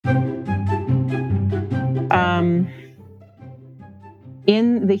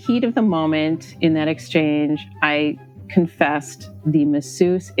In the heat of the moment, in that exchange, I confessed the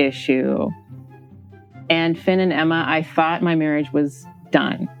masseuse issue. And Finn and Emma, I thought my marriage was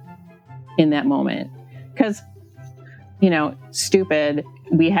done in that moment. Because, stupid,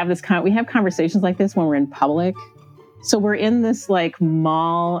 we have conversations like this when we're in public. So we're in this like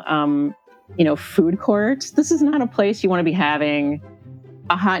mall, food court. This is not a place you want to be having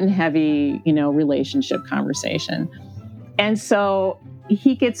a hot and heavy, relationship conversation. And so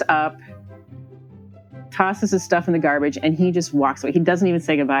he gets up, tosses his stuff in the garbage, and he just walks away. He doesn't even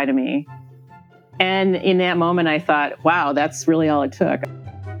say goodbye to me. And in that moment, I thought, wow, that's really all it took.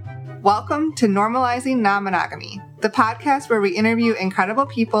 Welcome to Normalizing Non-Monogamy, the podcast where we interview incredible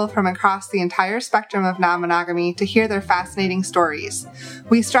people from across the entire spectrum of non-monogamy to hear their fascinating stories.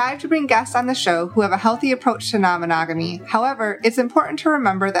 We strive to bring guests on the show who have a healthy approach to non-monogamy. However, it's important to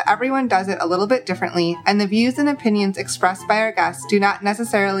remember that everyone does it a little bit differently, and the views and opinions expressed by our guests do not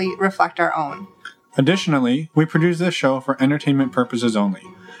necessarily reflect our own. Additionally, we produce this show for entertainment purposes only.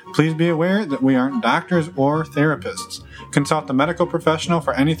 Please be aware that we aren't doctors or therapists. Consult a medical professional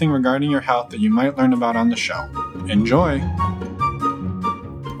for anything regarding your health that you might learn about on the show. Enjoy!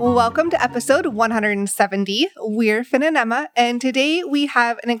 Welcome to episode 170. We're Finn and Emma, and today we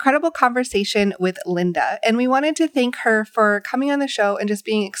have an incredible conversation with Linda, and we wanted to thank her for coming on the show and just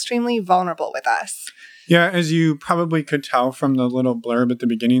being extremely vulnerable with us. Yeah, as you probably could tell from the little blurb at the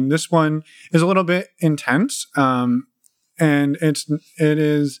beginning, this one is a little bit intense. And it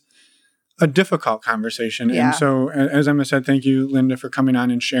is a difficult conversation. Yeah. And so, as Emma said, thank you, Linda, for coming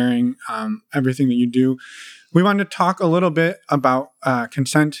on and sharing everything that you do. We wanted to talk a little bit about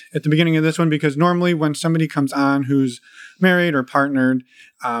consent at the beginning of this one, because normally when somebody comes on who's married or partnered,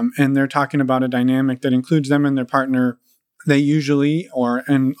 and they're talking about a dynamic that includes them and their partner, they usually, or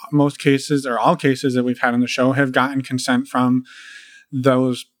in most cases, or all cases that we've had on the show, have gotten consent from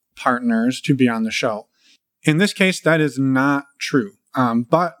those partners to be on the show. In this case, that is not true.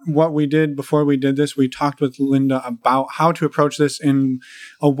 But what we did before we did this, we talked with Linda about how to approach this in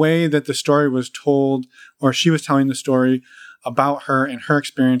a way that the story was told, or she was telling the story about her and her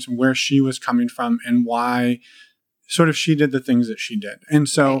experience and where she was coming from and why sort of she did the things that she did. And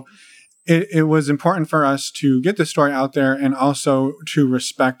so it was important for us to get the story out there and also to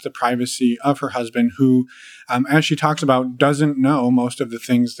respect the privacy of her husband, who, as she talks about, doesn't know most of the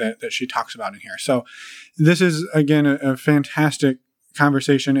things that she talks about in here. So this is, again, a fantastic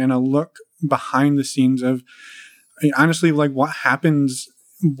conversation and a look behind the scenes of, honestly, like what happens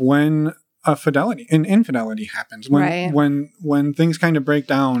when infidelity happens, when things kind of break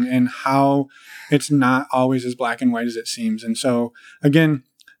down, and how it's not always as black and white as it seems. And so, again,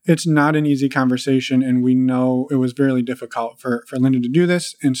 it's not an easy conversation, and we know it was very difficult for Linda to do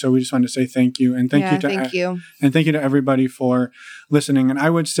this. And so we just wanted to say thank you. And thank you to everybody for listening. And I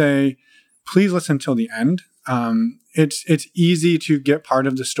would say, please listen till the end. It's easy to get part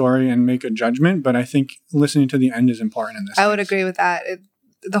of the story and make a judgment, but I think listening to the end is important in this case. I would agree with that.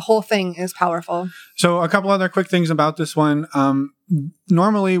 The whole thing is powerful. So a couple other quick things about this one.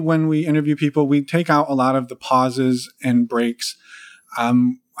 Normally when we interview people, we take out a lot of the pauses and breaks.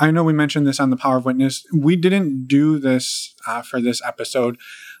 I know we mentioned this on The Power of Witness. We didn't do this for this episode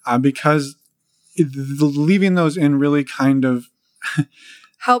because leaving those in really kind of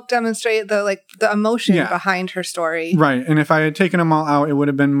help demonstrate the emotion behind her story. Right. And if I had taken them all out, it would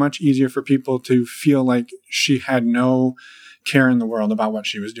have been much easier for people to feel like she had no care in the world about what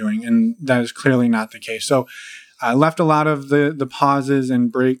she was doing. And that is clearly not the case. So I left a lot of the pauses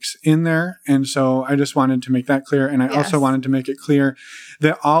and breaks in there. And so I just wanted to make that clear. And I also wanted to make it clear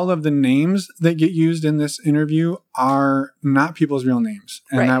that all of the names that get used in this interview are not people's real names.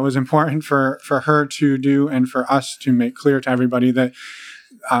 And that was important for her to do and for us to make clear to everybody that,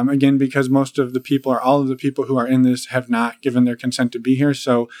 again, because most of the people, or all of the people who are in this, have not given their consent to be here.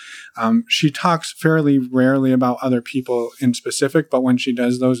 So she talks fairly rarely about other people in specific, but when she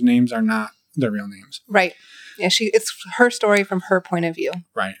does, those names are not their real names. Right. Yeah, it's her story from her point of view.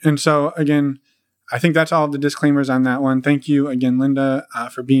 Right. And so, again, I think that's all the disclaimers on that one. Thank you again, Linda,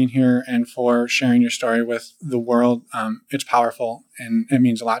 for being here and for sharing your story with the world. It's powerful, and it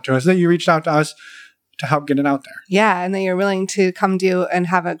means a lot to us that you reached out to us to help get it out there. Yeah, and that you're willing to come do and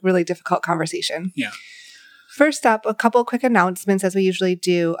have a really difficult conversation. Yeah. First up, a couple quick announcements as we usually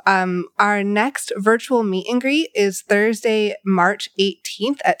do. Our next virtual meet and greet is Thursday, March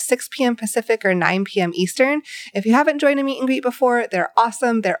 18th at 6 p.m. Pacific or 9 p.m. Eastern. If you haven't joined a meet and greet before, they're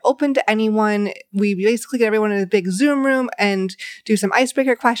awesome. They're open to anyone. We basically get everyone in a big Zoom room and do some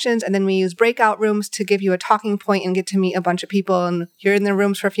icebreaker questions, and then we use breakout rooms to give you a talking point and get to meet a bunch of people. And you're in the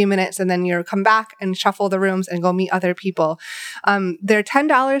rooms for a few minutes, and then you come back and shuffle the rooms and go meet other people. They're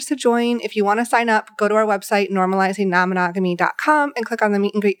 $10 to join. If you want to sign up, go to our website, normalizingnonmonogamy.com, and click on the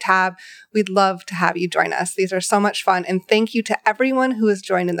meet and greet tab. We'd love to have you join us. These are so much fun. And thank you to everyone who has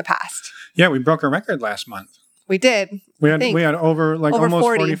joined in the past. Yeah, we broke a record last month. We did. We had over almost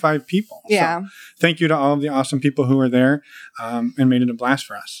 40. 45 people. Yeah. So thank you to all of the awesome people who were there and made it a blast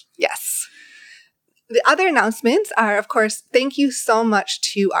for us. Yes. The other announcements are, of course, thank you so much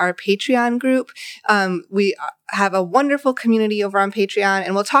to our Patreon group. We have a wonderful community over on Patreon,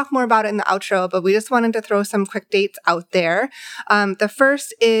 and we'll talk more about it in the outro, but we just wanted to throw some quick dates out there. The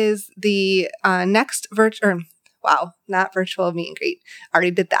first is the next not virtual meet and greet.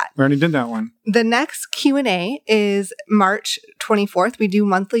 Already did that. We already did that one. The next Q&A is March 24th. We do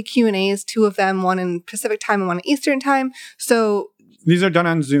monthly Q&As, 2 of them, one in Pacific time and one in Eastern time. So these are done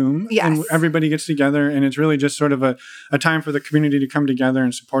on Zoom, yes. And everybody gets together, and it's really just sort of a time for the community to come together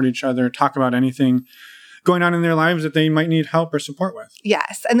and support each other, talk about anything going on in their lives that they might need help or support with.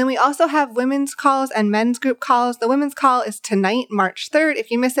 Yes. And then we also have women's calls and men's group calls. The women's call is tonight, March 3rd.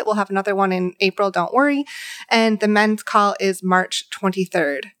 If you miss it, we'll have another one in April. Don't worry. And the men's call is March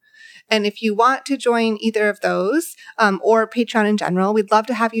 23rd. And if you want to join either of those or Patreon in general, we'd love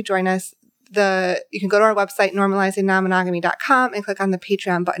to have you join us. You can go to our website, normalizingnonmonogamy.com, and click on the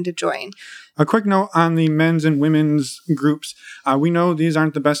Patreon button to join. A quick note on the men's and women's groups. We know these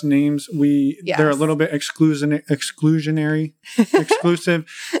aren't the best names. They're a little bit exclusive.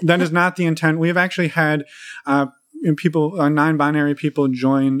 That is not the intent. We have actually had non-binary people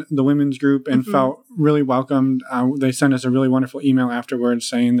join the women's group and felt really welcomed. They sent us a really wonderful email afterwards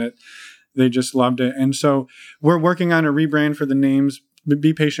saying that they just loved it. And so we're working on a rebrand for the names.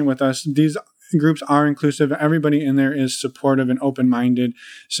 Be patient with us. These groups are inclusive. Everybody in there is supportive and open-minded.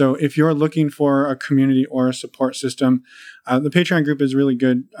 So if you're looking for a community or a support system, the Patreon group is really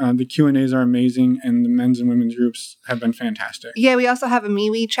good. The Q&As are amazing, and the men's and women's groups have been fantastic. Yeah, we also have a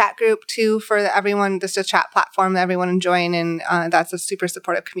MeWe chat group too for everyone, just a chat platform that everyone can join, and that's a super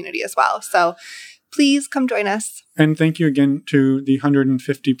supportive community as well. So please come join us. And thank you again to the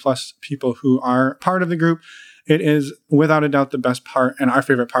 150 plus people who are part of the group. It is without a doubt the best part and our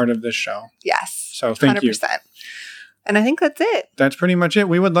favorite part of this show. Yes. So thank 100%. You. And I think that's it. That's pretty much it.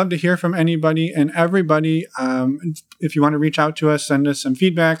 We would love to hear from anybody and everybody. If you want to reach out to us, send us some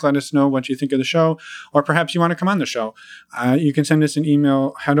feedback. Let us know what you think of the show. Or perhaps you want to come on the show. You can send us an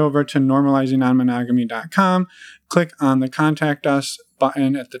email. Head over to normalizingnonmonogamy.com. Click on the Contact Us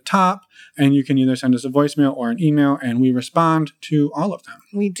button at the top. And you can either send us a voicemail or an email. And we respond to all of them.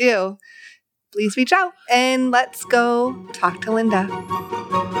 We do. Please reach out, and let's go talk to Linda.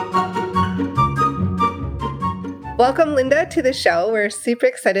 Welcome, Linda, to the show. We're super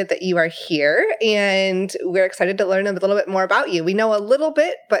excited that you are here, and we're excited to learn a little bit more about you. We know a little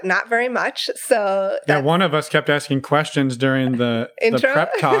bit, but not very much. So one of us kept asking questions during the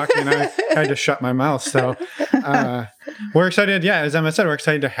prep talk, and I had to shut my mouth. So we're excited. Yeah, as Emma said, we're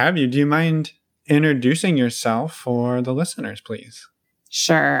excited to have you. Do you mind introducing yourself for the listeners, please?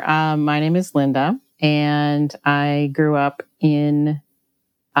 Sure. My name is Linda, and I grew up in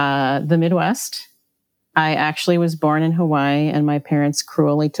the Midwest. I actually was born in Hawaii, and my parents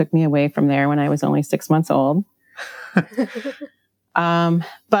cruelly took me away from there when I was only 6 months old.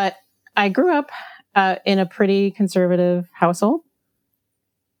 But I grew up in a pretty conservative household,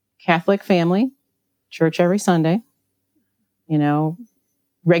 Catholic family, church every Sunday,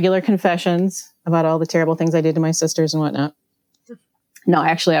 regular confessions about all the terrible things I did to my sisters and whatnot. No,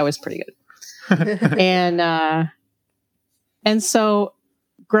 actually, I was pretty good. And so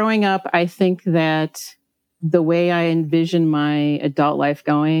growing up, I think that the way I envisioned my adult life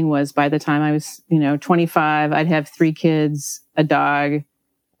going was by the time I was, 25, I'd have 3 kids, a dog,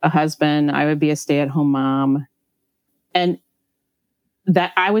 a husband. I would be a stay-at-home mom. And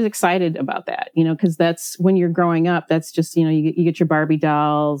that I was excited about that, because that's when you're growing up, that's just, you get your Barbie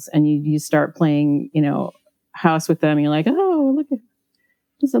dolls and you start playing, house with them. And you're like, oh, look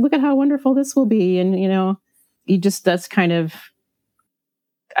at how wonderful this will be. And, that's kind of,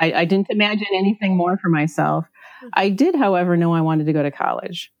 I didn't imagine anything more for myself. I did, however, know I wanted to go to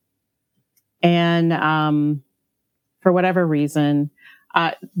college. And for whatever reason,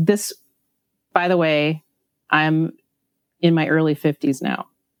 by the way, I'm in my early 50s now.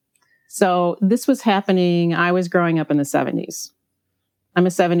 So this was happening. I was growing up in the 70s. I'm a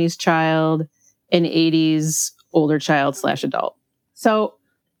 70s child, an 80s older child / adult. So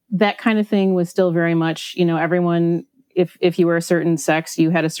that kind of thing was still very much, everyone, if you were a certain sex,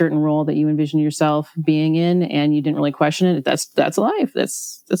 you had a certain role that you envisioned yourself being in, and you didn't really question it. That's life.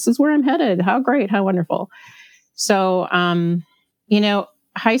 This is where I'm headed. How great, how wonderful. So,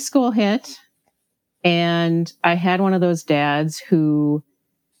 high school hit, and I had one of those dads who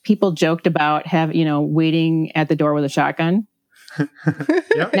people joked about waiting at the door with a shotgun.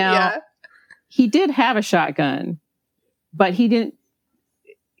 Yep. Now, he did have a shotgun, but he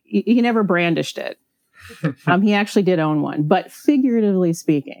never brandished it. He actually did own one, but figuratively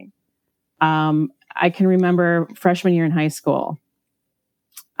speaking, I can remember freshman year in high school,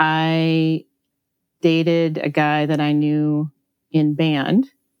 I dated a guy that I knew in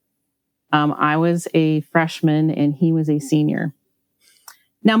band. I was a freshman and he was a senior.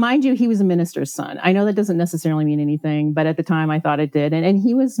 Now, mind you, he was a minister's son. I know that doesn't necessarily mean anything, but at the time I thought it did. And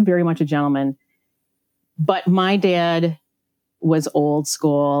he was very much a gentleman. But my dad was old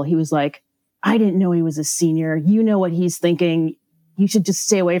school. He was like, I didn't know he was a senior. You know what he's thinking. You should just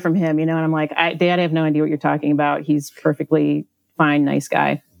stay away from him. And I'm like, Dad, I have no idea what you're talking about. He's perfectly fine, nice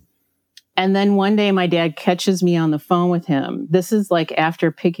guy. And then one day my dad catches me on the phone with him. This is like after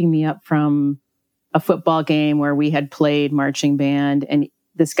picking me up from a football game where we had played marching band. And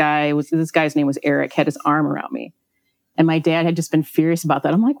this guy's name was Eric, had his arm around me. And my dad had just been furious about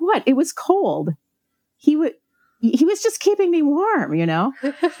that. I'm like, what? It was cold. He was just keeping me warm,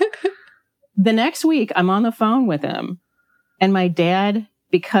 The next week I'm on the phone with him, and my dad,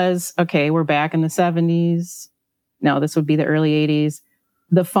 because, we're back in the 70s. No, this would be the early 80s.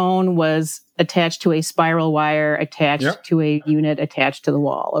 The phone was attached to a spiral wire, attached to a unit attached to the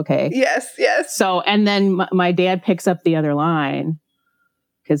wall. Okay. Yes. So, and then my dad picks up the other line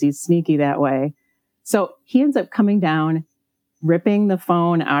because he's sneaky that way. So he ends up coming down, ripping the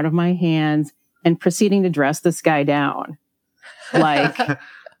phone out of my hands and proceeding to dress this guy down. Like,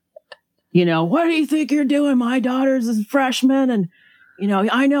 what do you think you're doing? My daughter's a freshman and,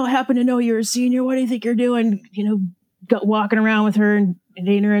 I happen to know you're a senior. What do you think you're doing? Walking around with her and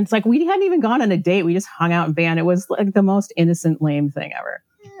dating her. And it's like, we hadn't even gone on a date. We just hung out in band. It was like the most innocent, lame thing ever.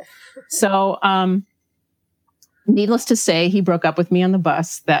 So, needless to say, he broke up with me on the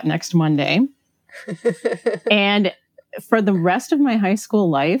bus that next Monday. And for the rest of my high school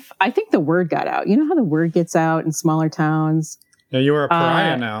life, I think the word got out. You know how the word gets out in smaller towns? Yeah, you were a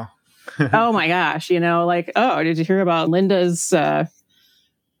pariah now. Oh my gosh. Did you hear about Linda's, dad?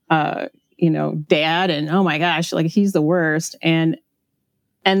 And oh my gosh, like he's the worst. And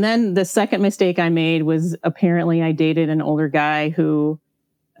then the second mistake I made was apparently I dated an older guy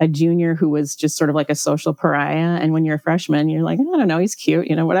a junior who was just sort of like a social pariah. And when you're a freshman, you're like, I don't know, he's cute,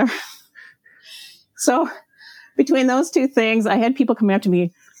 whatever. So between those two things, I had people coming up to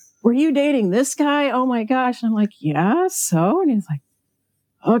me, were you dating this guy? Oh my gosh. And I'm like, yeah, so? And he's like,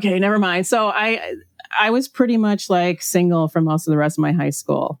 okay, never mind. So I was pretty much like single for most of the rest of my high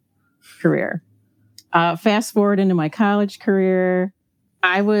school career. Fast forward into my college career,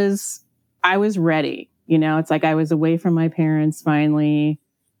 I was ready. It's like I was away from my parents finally.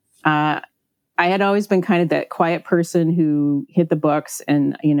 I had always been kind of that quiet person who hit the books,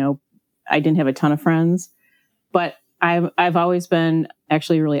 and I didn't have a ton of friends, but I've always been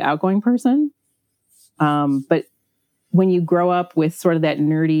actually a really outgoing person. But when you grow up with sort of that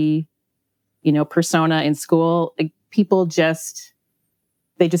nerdy, persona in school, like, people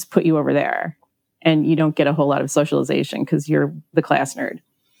they just put you over there, and you don't get a whole lot of socialization because you're the class nerd.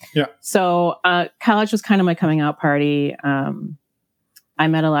 Yeah. So college was kind of my coming out party. I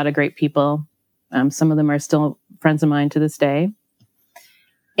met a lot of great people. Some of them are still friends of mine to this day.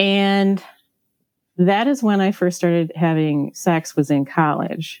 And that is when I first started having sex, was in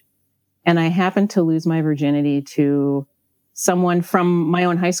college. And I happened to lose my virginity to someone from my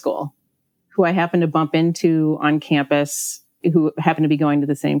own high school who I happened to bump into on campus, who happened to be going to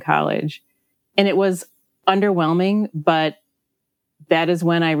the same college. And it was underwhelming, but that is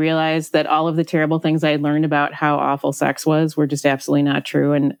when I realized that all of the terrible things I had learned about how awful sex was were just absolutely not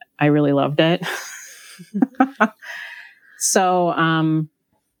true. And I really loved it. So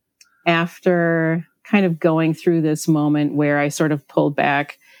after kind of going through this moment where I sort of pulled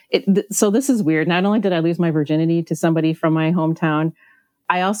back, so this is weird. Not only did I lose my virginity to somebody from my hometown,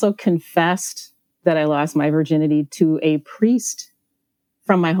 I also confessed that I lost my virginity to a priest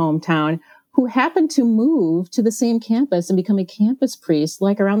from my hometown who happened to move to the same campus and become a campus priest,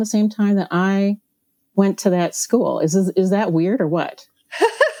 like around the same time that I went to that school. Is that weird or what?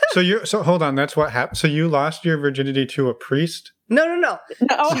 So hold on. That's what happened. So you lost your virginity to a priest? No.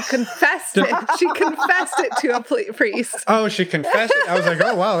 Oh. She confessed it. She confessed it to a priest. Oh, she confessed it? I was like,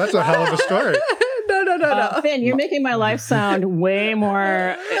 oh, wow, that's a hell of a story. No. Finn, you're making my life sound way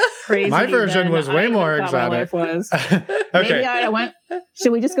more crazy. My version than was way I more thought my exotic. life was. Okay. Maybe I went.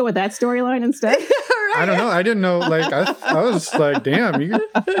 Should we just go with that storyline instead? I don't know. I didn't know. Like, I was like, damn, you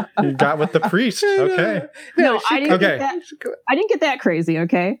got with the priest. Okay. No, I didn't. Okay. I didn't get that crazy.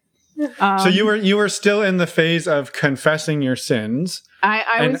 Okay. So you were still in the phase of confessing your sins.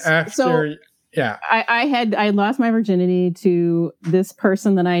 I was after, so. Yeah. I lost my virginity to this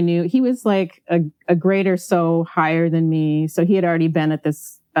person that I knew. He was like a grade or so higher than me. So he had already been at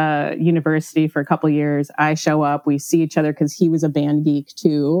this university for a couple of years. I show up, we see each other because he was a band geek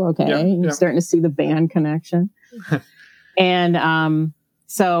too. Okay. You're starting to see the band connection. And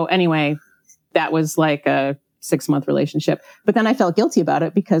so anyway, that was like a 6-month relationship. But then I felt guilty about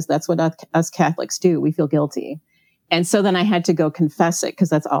it because that's what us Catholics do. We feel guilty. And so then I had to go confess it because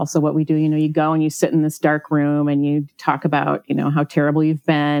that's also what we do. You know, you go and you sit in this dark room and you talk about, you know, how terrible you've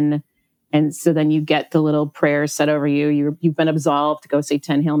been. And so then you get the little prayers said over you. You've been absolved to go say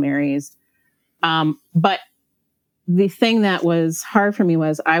 10 Hail Marys. But the thing that was hard for me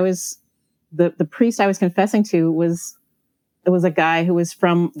was the priest I was confessing to was a guy who was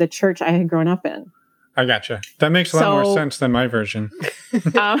from the church I had grown up in. I gotcha. That makes a lot more sense than my version.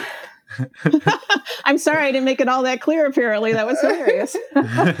 I'm sorry I didn't make it all that clear, apparently. That was hilarious.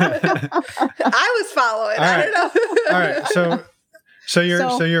 I was following. I don't know. All right. So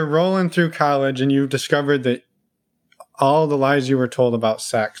you're rolling through college and you've discovered that all the lies you were told about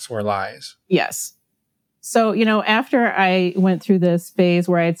sex were lies. Yes. So, you know, after I went through this phase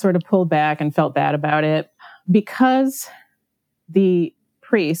where I had sort of pulled back and felt bad about it, because the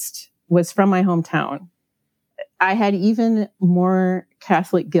priest was from my hometown, I had even more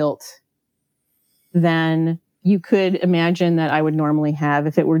Catholic guilt than you could imagine that I would normally have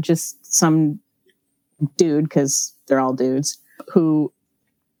if it were just some dude, because they're all dudes, who,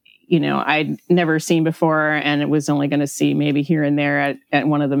 you know, I'd never seen before and it was only going to see maybe here and there at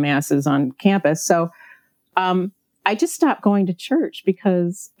one of the masses on campus. So I just stopped going to church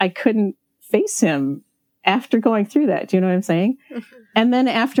because I couldn't face him after going through that. Do you know what I'm saying? Mm-hmm. And then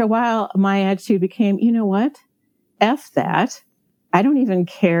after a while, my attitude became, you know what? F that. I don't even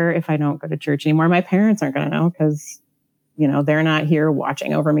care if I don't go to church anymore. My parents aren't going to know because, you know, they're not here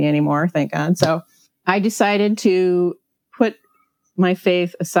watching over me anymore. Thank God. So I decided to put my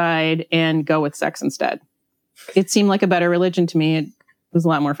faith aside and go with sex instead. It seemed like a better religion to me. It was a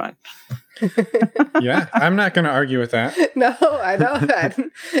lot more fun. Yeah, I'm not going to argue with that. No, I know that.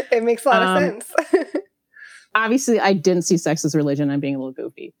 It makes a lot of sense. Obviously, I didn't see sex as religion. I'm being a little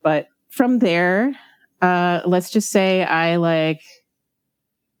goofy. But from there, let's just say I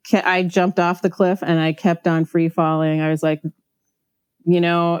jumped off the cliff and I kept on free falling. I was like, you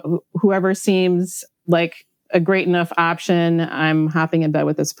know, whoever seems like a great enough option, I'm hopping in bed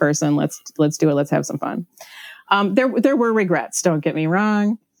with this person. Let's do it. Let's have some fun. There were regrets. Don't get me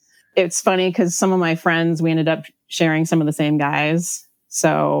wrong. It's funny because some of my friends, we ended up sharing some of the same guys.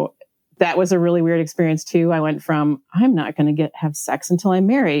 So that was a really weird experience too. I went from, I'm not going to have sex until I'm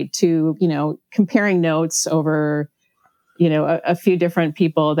married to, you know, comparing notes over, you know, a few different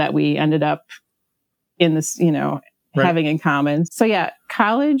people that we ended up in this, you know, right, having in common. So yeah,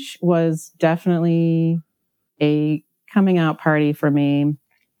 college was definitely a coming out party for me.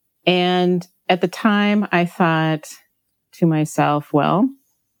 And at the time I thought to myself, well,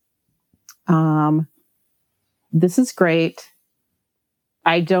 this is great.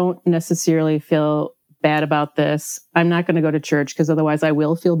 I don't necessarily feel bad about this. I'm not going to go to church because otherwise I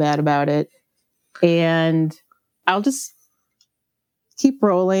will feel bad about it. And I'll just keep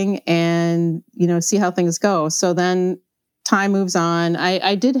rolling and, you know, see how things go. So then time moves on.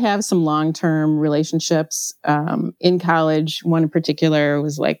 I did have some long-term relationships in college. One in particular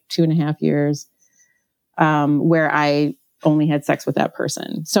was like 2.5 years where I only had sex with that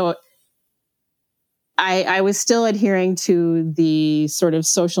person. So I was still adhering to the sort of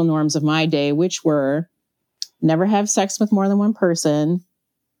social norms of my day, which were never have sex with more than one person.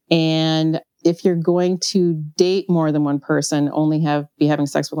 And if you're going to date more than one person, only be having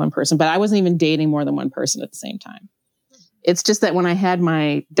sex with one person. But I wasn't even dating more than one person at the same time. It's just that when I had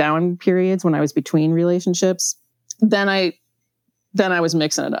my down periods, when I was between relationships, then I was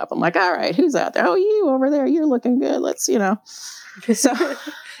mixing it up. I'm like, all right, who's out there? Oh, you over there. You're looking good. Let's, you know. So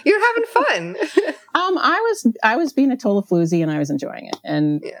you're having fun. I was being a total floozy and I was enjoying it.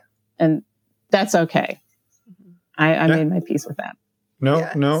 And that's okay. I made my peace with that.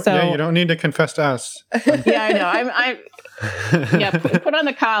 No, you don't need to confess to us. Yeah, I know. Yeah, put on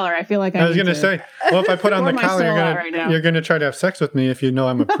the collar. I feel like I was going to say, well, if I put on the collar, you're going to try to have sex with me if you know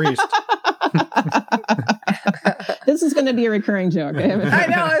I'm a priest. This is going to be a recurring joke. I know.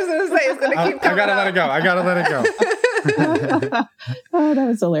 I was going to say, it's going to keep coming I got to let it go. I got to let it go. Oh, that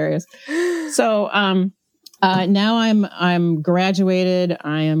was hilarious. So now I'm graduated.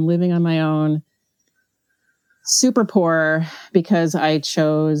 I am living on my own. Super poor because I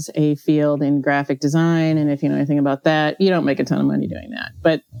chose a field in graphic design. And if you know anything about that, you don't make a ton of money doing that,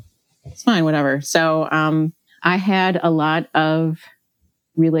 but it's fine, whatever. So I had a lot of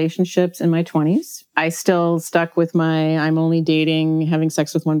relationships in my 20s. I still stuck with I'm only dating, having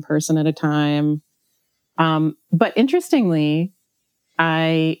sex with one person at a time. But interestingly,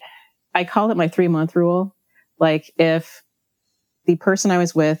 I call it my 3-month rule. Like if the person I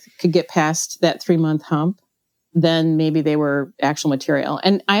was with could get past that 3-month hump, then maybe they were actual material.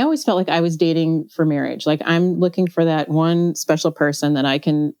 And I always felt like I was dating for marriage. Like I'm looking for that one special person that I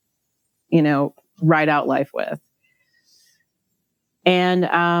can, ride out life with. And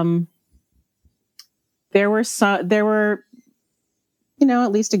there were,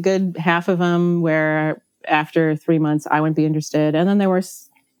 at least a good half of them where after 3 months I wouldn't be interested. And then there was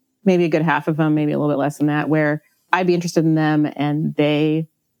maybe a good half of them, maybe a little bit less than that, where I'd be interested in them and they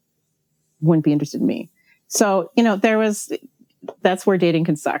wouldn't be interested in me. So, that's where dating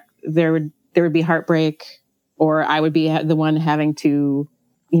can suck. There would be heartbreak, or I would be the one having to,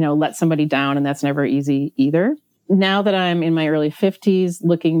 let somebody down, and that's never easy either. Now that I'm in my early 50s,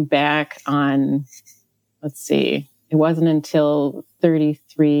 looking back on, let's see, it wasn't until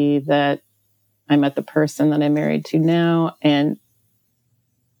 33 that I met the person that I'm married to now. And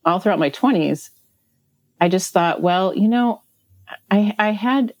all throughout my 20s, I just thought, well, I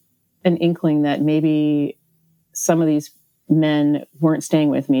had an inkling that maybe some of these men weren't staying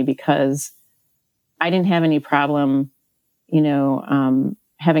with me because I didn't have any problem,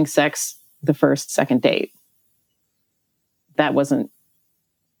 having sex the first, second date. That wasn't,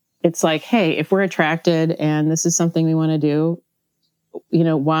 it's like, hey, if we're attracted and this is something we want to do,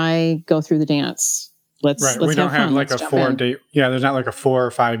 why go through the dance? Let's we don't have like let's a 4 date. Yeah. There's not like a 4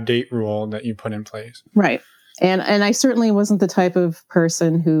 or 5 date rule that you put in place. Right. And I certainly wasn't the type of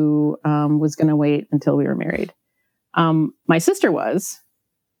person who was going to wait until we were married. My sister was.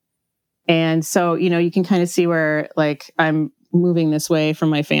 And so, you can kind of see where like I'm moving this way from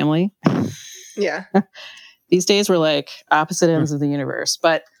my family. Yeah. These days we're like opposite ends of the universe.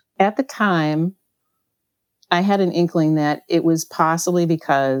 But at the time, I had an inkling that it was possibly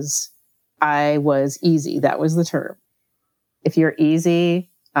because I was easy. That was the term. If you're easy,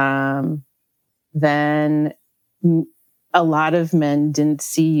 then a lot of men didn't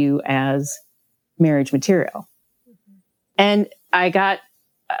see you as marriage material. And I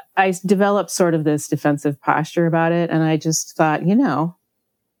developed sort of this defensive posture about it. And I just thought,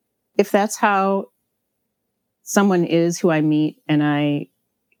 if that's how someone is who I meet and I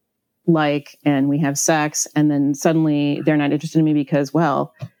like, and we have sex, and then suddenly they're not interested in me because,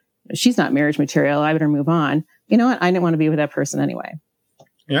 well, she's not marriage material, I better move on. You know what? I didn't want to be with that person anyway.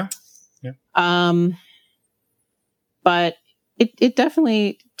 Yeah. But it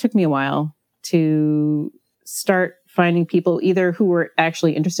definitely took me a while to start finding people either who were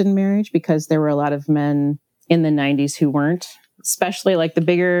actually interested in marriage, because there were a lot of men in the 90s who weren't, especially like the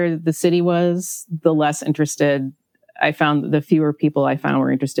bigger the city was, the less interested I found, the fewer people I found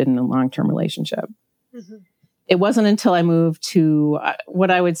were interested in a long-term relationship. Mm-hmm. It wasn't until I moved to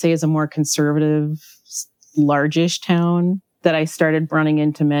what I would say is a more conservative, largish town that I started running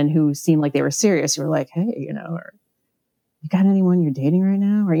into men who seemed like they were serious. Who were like, hey, or you got anyone you're dating right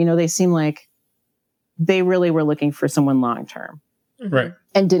now? Or, they seem like they really were looking for someone long-term. Right.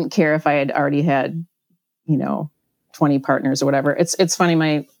 And didn't care if I had already had, 20 partners or whatever. It's funny.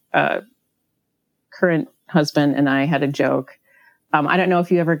 My current husband and I had a joke. I don't know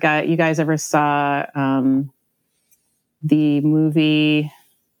if you guys ever saw the movie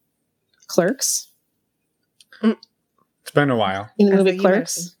Clerks. It's been a while. In the movie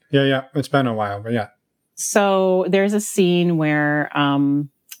Clerks? Yeah. It's been a while, but yeah. So there's a scene where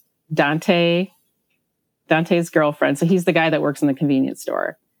Dante's girlfriend, so he's the guy that works in the convenience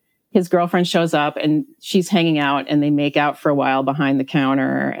store. His girlfriend shows up and she's hanging out, and they make out for a while behind the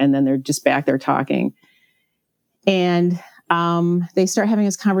counter, and then they're just back there talking. And they start having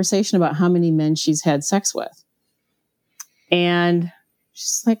this conversation about how many men she's had sex with. And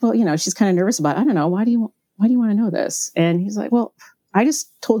she's like, well, she's kind of nervous about it. I don't know. Why do you want to know this? And he's like, well, I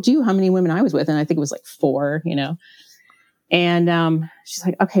just told you how many women I was with. And I think it was like 4, And she's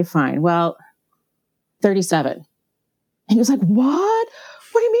like, okay, fine. Well, 37. And he was like, what?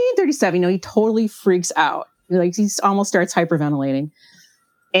 What do you mean 37? He totally freaks out. Like he almost starts hyperventilating.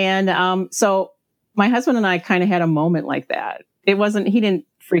 And so my husband and I kind of had a moment like that. He didn't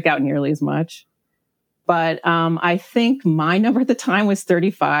freak out nearly as much. But I think my number at the time was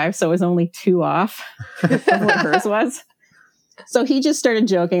 35, so it was only 2 off of what hers was. So he just started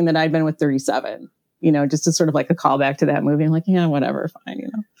joking that I'd been with 37, just as sort of like a callback to that movie. I'm like, yeah, whatever, fine,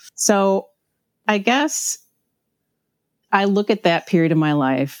 So I guess I look at that period of my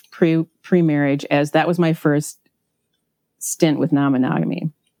life, pre-marriage, as that was my first stint with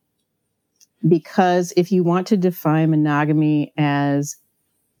non-monogamy. Because if you want to define monogamy as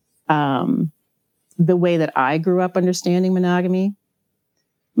the way that I grew up understanding monogamy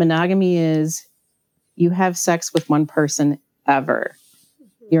is you have sex with one person ever,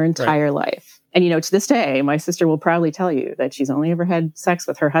 your entire life. And, to this day, my sister will probably tell you that she's only ever had sex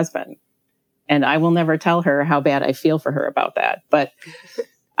with her husband. And I will never tell her how bad I feel for her about that. But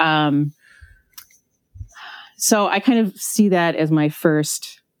so I kind of see that as my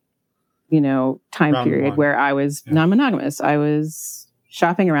first, time period where I was non-monogamous. I was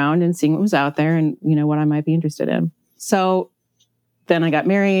shopping around and seeing what was out there and, what I might be interested in. So then I got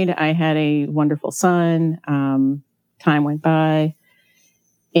married. I had a wonderful son. Time went by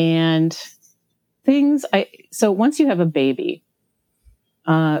and so once you have a baby,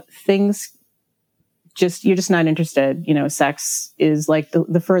 you're just not interested. Sex is like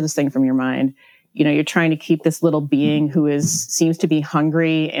the furthest thing from your mind. You're trying to keep this little being who seems to be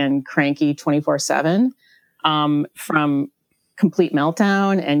hungry and cranky 24/7 from complete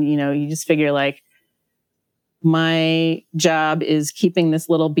meltdown. And, you just figure like, my job is keeping this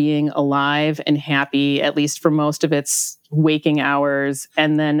little being alive and happy, at least for most of its waking hours.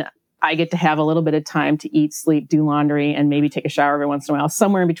 And then I get to have a little bit of time to eat, sleep, do laundry, and maybe take a shower every once in a while,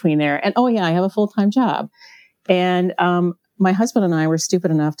 somewhere in between there. And, I have a full-time job. And my husband and I were stupid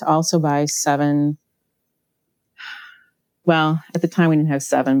enough to also buy 7. Well, at the time we didn't have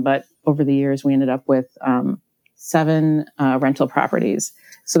 7, but over the years we ended up with 7 rental properties.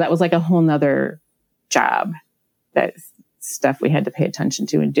 So that was like a whole nother job, that stuff we had to pay attention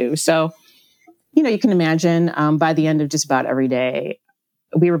to and do. So, you can imagine by the end of just about every day,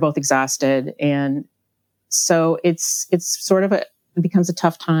 we were both exhausted. And so it's sort of it becomes a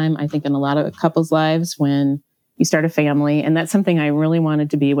tough time, I think, in a lot of couples' lives when you start a family. And that's something I really wanted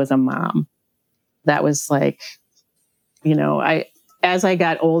to be, was a mom. That was like, as I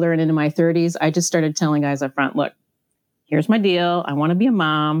got older and into my 30s, I just started telling guys up front, look, here's my deal. I want to be a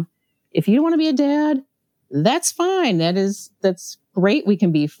mom. If you don't want to be a dad, that's fine. That's great. We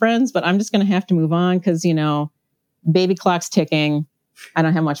can be friends, but I'm just going to have to move on because, baby clock's ticking. I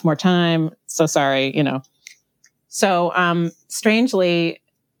don't have much more time. So sorry, So strangely,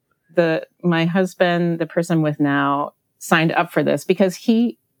 my husband, the person I'm with now, signed up for this because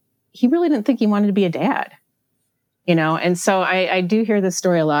he really didn't think he wanted to be a dad. And so I do hear this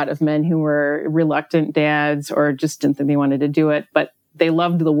story a lot of men who were reluctant dads or just didn't think they wanted to do it, but they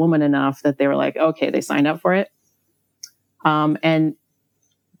loved the woman enough that they were like, okay, they signed up for it. And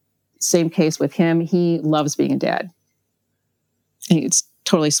same case with him. He loves being a dad. And it's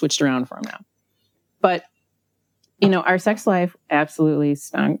totally switched around for him now. But, our sex life absolutely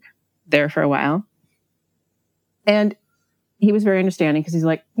stunk there for a while. And he was very understanding because he's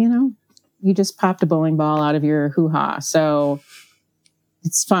like, you just popped a bowling ball out of your hoo-ha. So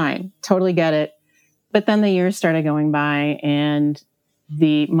it's fine. Totally get it. But then the years started going by and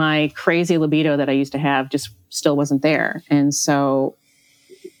my crazy libido that I used to have just still wasn't there. And so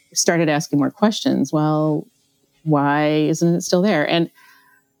started asking more questions. Well, why isn't it still there? And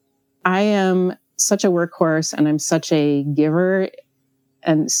I am such a workhorse and I'm such a giver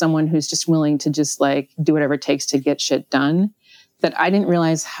and someone who's just willing to just like do whatever it takes to get shit done, that I didn't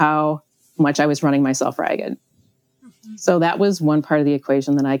realize how much I was running myself ragged. Mm-hmm. So that was one part of the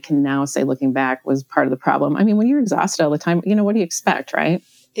equation that I can now say, looking back, was part of the problem. I mean, when you're exhausted all the time, what do you expect, right?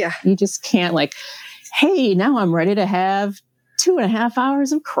 Yeah. You just can't like, hey, now I'm ready to have 2.5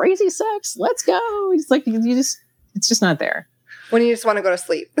 hours of crazy sex. Let's go. It's like, it's just not there. When you just want to go to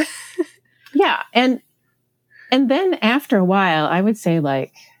sleep. Yeah. And then after a while, I would say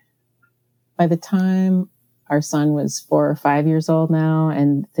like by the time our son was 4 or 5 years old now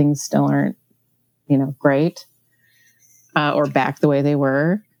and things still aren't, great or back the way they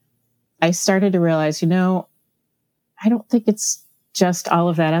were, I started to realize, I don't think it's just all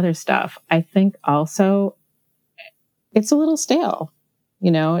of that other stuff. I think also it's a little stale.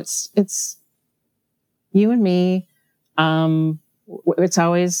 It's you and me. It's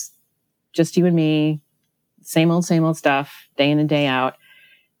always just you and me, same old stuff, day in and day out.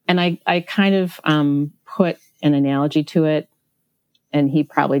 And I kind of put an analogy to it and he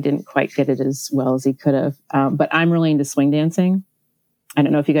probably didn't quite get it as well as he could have. But I'm really into swing dancing. I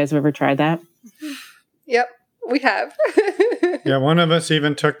don't know if you guys have ever tried that. Yep, we have. Yeah, one of us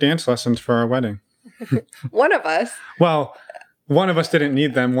even took dance lessons for our wedding. One of us. Well, one of us didn't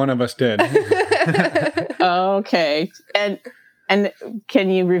need them. One of us did. Okay. And can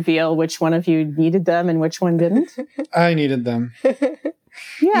you reveal which one of you needed them and which one didn't? I needed them.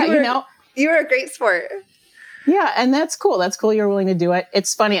 Yeah, you were a great sport. Yeah, and that's cool. That's cool you're willing to do it.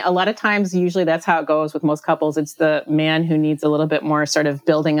 It's funny. A lot of times, usually that's how it goes with most couples. It's the man who needs a little bit more sort of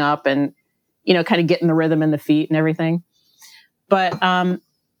building up and, kind of getting the rhythm in the feet and everything. But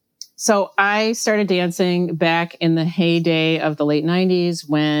so I started dancing back in the heyday of the late 90s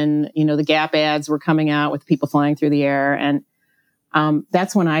when, the Gap ads were coming out with people flying through the air. And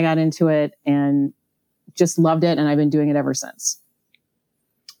that's when I got into it and just loved it. And I've been doing it ever since.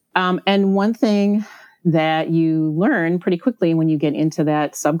 And one thing that you learn pretty quickly when you get into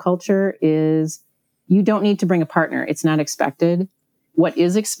that subculture is you don't need to bring a partner. It's not expected. What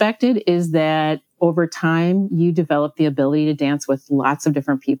is expected is that over time, you develop the ability to dance with lots of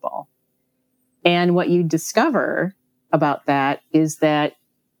different people. And what you discover about that is that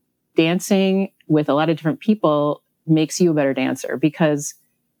dancing with a lot of different people makes you a better dancer because,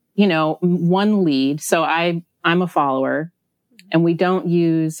 one lead. So I'm a follower, and we don't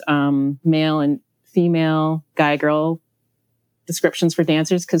use male and female, guy, girl descriptions for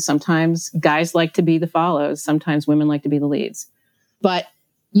dancers because sometimes guys like to be the follows. Sometimes women like to be the leads. But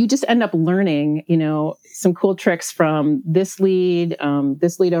you just end up learning, some cool tricks from this lead.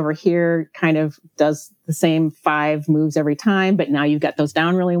 This lead over here kind of does the same 5 moves every time, but now you've got those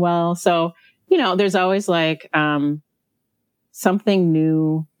down really well. So, there's always like something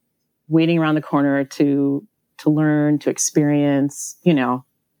new waiting around the corner to learn, to experience,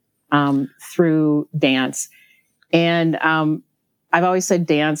 through dance. And I've always said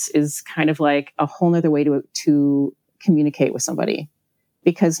dance is kind of like a whole nother way to communicate with somebody,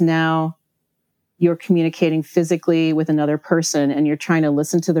 because now you're communicating physically with another person and you're trying to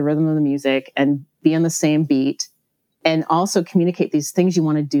listen to the rhythm of the music and be on the same beat and also communicate these things you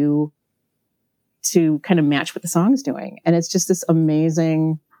want to do to kind of match what the song's doing. And it's just this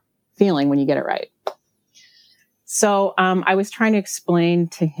amazing feeling when you get it right. So I was trying to explain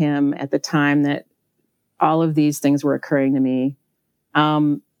to him at the time that all of these things were occurring to me.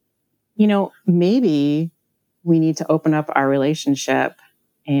 Maybe we need to open up our relationship,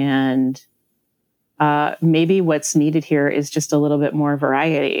 and maybe what's needed here is just a little bit more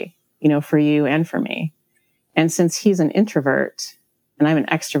variety, for you and for me. And since he's an introvert and I'm an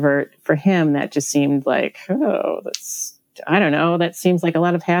extrovert, for him, that just seemed like, I don't know, that seems like a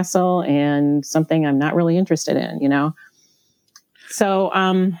lot of hassle and something I'm not really interested in, So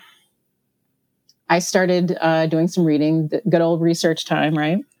I started doing some reading, the good old research time,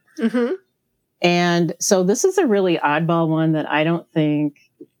 right? Mm-hmm. And so this is a really oddball one that I don't think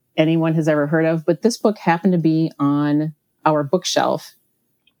anyone has ever heard of, but this book happened to be on our bookshelf.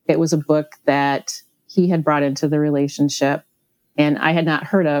 It was a book that he had brought into the relationship and I had not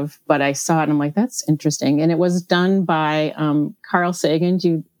heard of, but I saw it and I'm like, that's interesting. And it was done by Carl Sagan. Do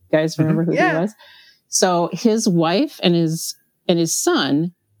you guys remember who he was? So his wife and his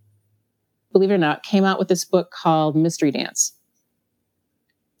son, believe it or not, came out with this book called Mystery Dance.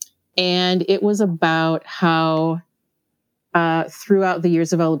 And it was about how throughout the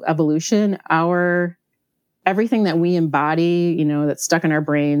years of evolution, everything that we embody, that's stuck in our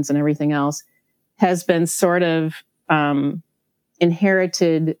brains and everything else has been sort of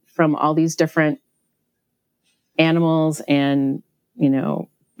inherited from all these different animals and,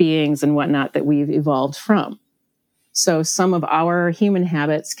 beings and whatnot that we've evolved from. So some of our human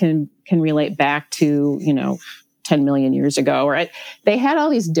habits can relate back to, 10 million years ago, or they had all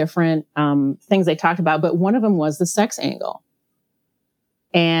these different things they talked about, but one of them was the sex angle.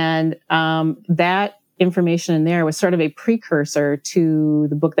 And that information in there was sort of a precursor to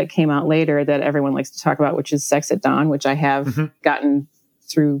the book that came out later that everyone likes to talk about, which is Sex at Dawn, which I have gotten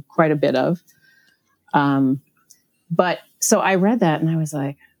through quite a bit of. But so I read that and I was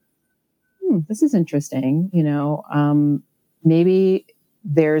like, this is interesting. Maybe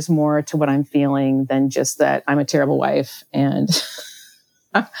there's more to what I'm feeling than just that I'm a terrible wife and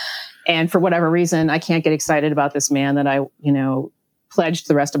for whatever reason, I can't get excited about this man that I, pledged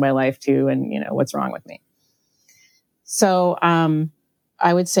the rest of my life to, and, what's wrong with me? So,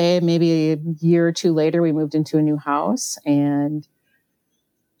 I would say maybe a year or two later, we moved into a new house and,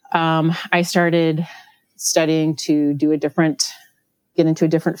 I started studying to get into a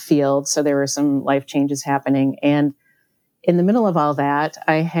different field. So there were some life changes happening. And in the middle of all that,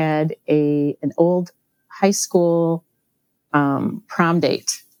 I had an old high school prom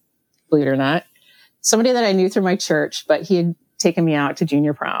date, believe it or not. Somebody that I knew through my church, but he had taken me out to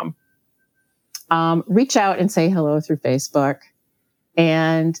junior prom. Reach out and say hello through Facebook.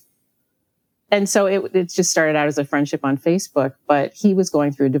 And so it just started out as a friendship on Facebook, but he was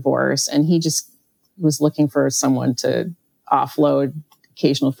going through a divorce and he just was looking for someone to offload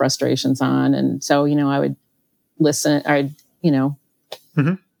occasional frustrations on. And so, I would listen, I'd,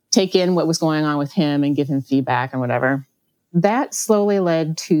 take in what was going on with him and give him feedback and whatever. That slowly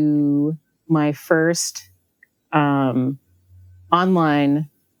led to my first online,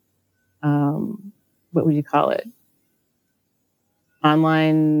 what would you call it?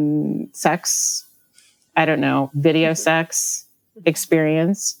 Online sex, I don't know, video sex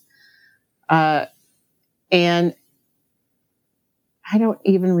experience. And I don't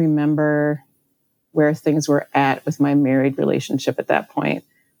even remember where things were at with my married relationship at that point.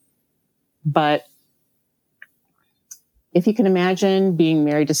 But if you can imagine being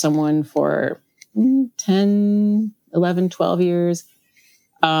married to someone for 10, 11, 12 years,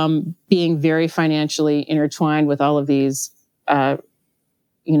 being very financially intertwined with all of these,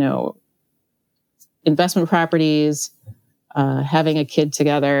 investment properties, having a kid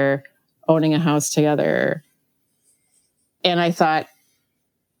together, owning a house together. And I thought,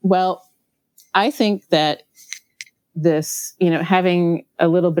 well, I think that this, having a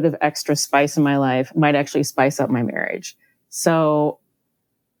little bit of extra spice in my life might actually spice up my marriage. So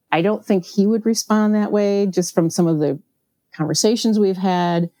I don't think he would respond that way just from some of the conversations we've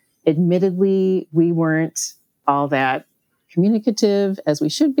had. Admittedly, we weren't all that communicative as we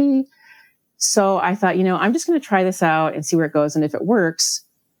should be. So I thought, I'm just going to try this out and see where it goes. And if it works,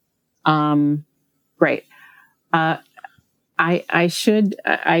 great. I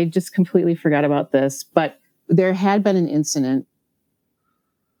just completely forgot about this, but there had been an incident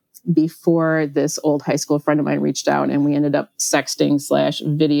before this old high school friend of mine reached out and we ended up sexting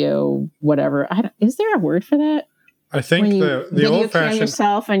 / video, whatever. Is there a word for that? I think the old fashioned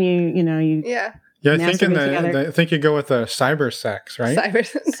yourself and you yeah. I think I think you go with the cyber sex, right?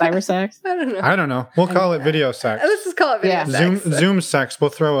 Cyber sex? I don't know. We'll call it video sex. Let's just call it video sex. Zoom sex.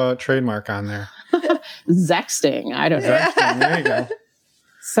 We'll throw a trademark on there. Zexting. I don't know. Zexting. There you go.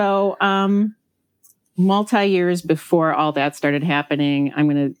 So, multi-years before all that started happening, I'm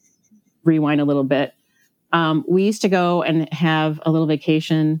going to rewind a little bit. We used to go and have a little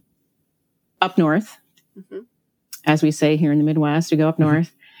vacation up north. Mm-hmm. As we say here in the Midwest, we go up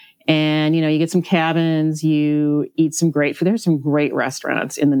north and, you get some cabins, you eat some great food. There's some great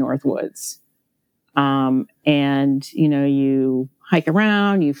restaurants in the North Woods. And, you hike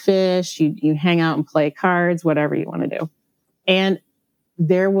around, you fish, you hang out and play cards, whatever you want to do. And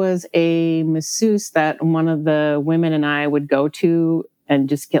there was a masseuse that one of the women and I would go to and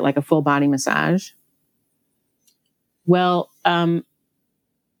just get like a full body massage. Well, one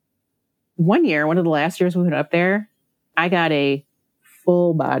year, one of the last years we went up there, I got a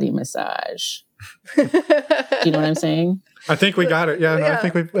full body massage. Do you know what I'm saying? I think we got it. Yeah, no, I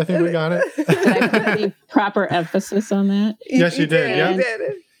think we got it. Did I put any proper emphasis on that? Yes, you did. Yeah.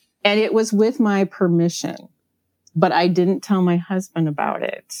 And it was with my permission, but I didn't tell my husband about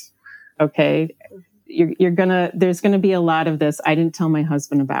it. Okay. There's gonna be a lot of this. I didn't tell my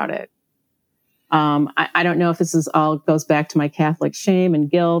husband about it. I don't know if this is all goes back to my Catholic shame and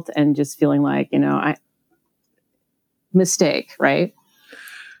guilt and just feeling like, mistake, right?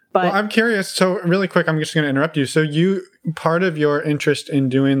 But well, I'm curious. So really quick, I'm just going to interrupt you. So part of your interest in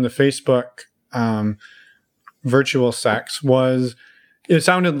doing the Facebook virtual sex was, it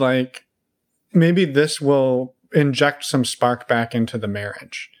sounded like maybe this will inject some spark back into the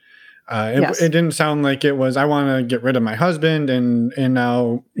marriage. It didn't sound like it was, I want to get rid of my husband and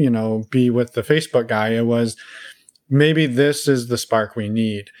now, be with the Facebook guy. It was, maybe this is the spark we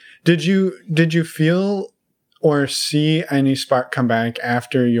need. Did you feel or see any spark come back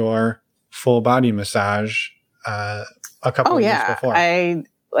after your full body massage a couple of years before? I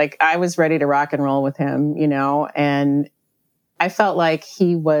was ready to rock and roll with him, and I felt like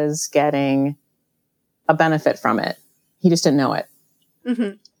he was getting a benefit from it. He just didn't know it.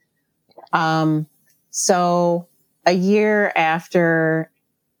 Mm-hmm. So a year after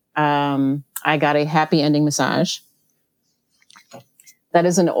I got a happy ending massage. That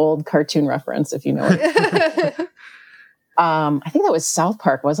is an old cartoon reference, if you know it. I think that was South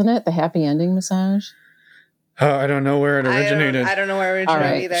Park, wasn't it? The happy ending massage. I don't know where it originated. I don't know where it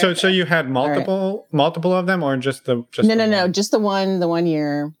originated either. So you had multiple of them, or just the? No, just the one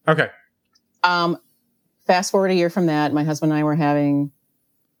year. Okay. Fast forward a year from that, my husband and I were having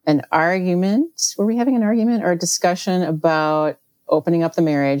an argument. Were we having an argument or a discussion about opening up the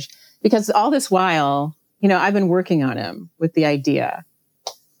marriage? Because all this while, I've been working on him with the idea.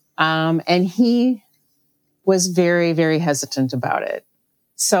 And he was very, very hesitant about it.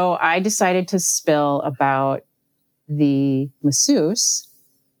 So I decided to spill about the masseuse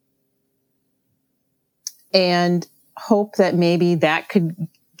and hope that maybe that could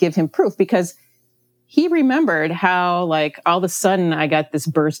give him proof, because he remembered how, like, all of a sudden I got this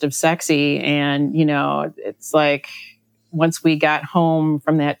burst of sexy. And, it's like once we got home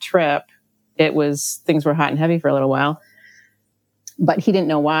from that trip, things were hot and heavy for a little while. But he didn't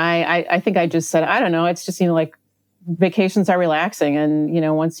know why. I think I just said, I don't know. It's just, like, vacations are relaxing. And,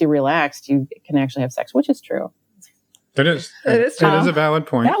 once you're relaxed, you can actually have sex, which is true. It is. It is a valid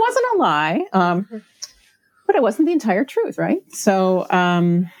point. That wasn't a lie. But it wasn't the entire truth, right? So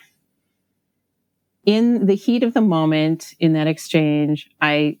in the heat of the moment, in that exchange,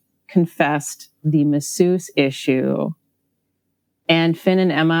 I confessed the masseuse issue. And Finn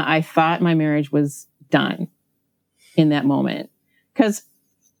and Emma, I thought my marriage was done in that moment. Because,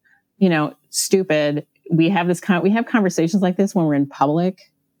 stupid, we have conversations like this when we're in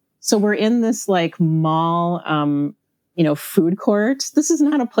public. So we're in this, like, mall, food court. This is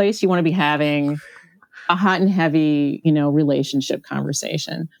not a place you want to be having a hot and heavy, relationship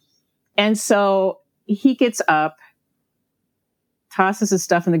conversation. And so he gets up, tosses his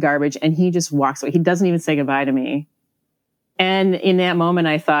stuff in the garbage, and he just walks away. He doesn't even say goodbye to me. And in that moment,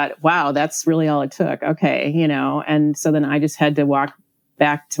 I thought, wow, that's really all it took. Okay. And so then I just had to walk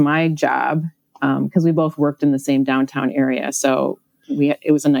back to my job, because we both worked in the same downtown area. So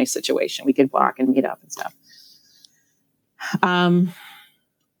it was a nice situation. We could walk and meet up and stuff.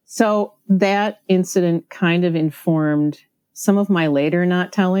 So that incident kind of informed some of my later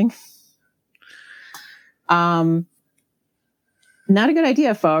not telling. Not a good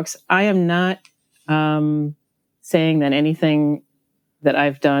idea, folks. I am not saying that anything that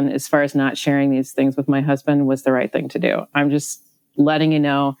I've done as far as not sharing these things with my husband was the right thing to do. I'm just letting you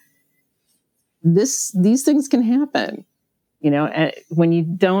know these things can happen. When you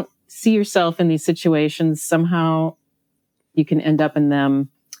don't see yourself in these situations, somehow you can end up in them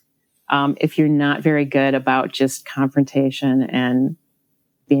if you're not very good about just confrontation and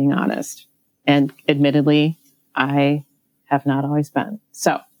being honest. And admittedly, I have not always been.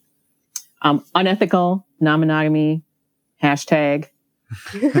 So, unethical, non-monogamy, hashtag.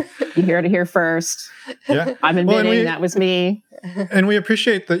 You heard it here first. Yeah. I'm admitting that was me. And we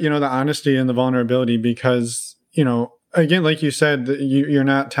appreciate the honesty and the vulnerability because, again, like you said, you're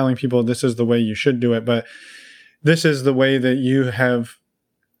not telling people this is the way you should do it, but this is the way that you have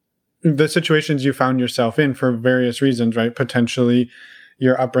the situations you found yourself in for various reasons, right? Potentially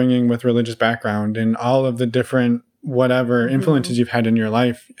your upbringing with religious background and all of the different whatever influences you've had in your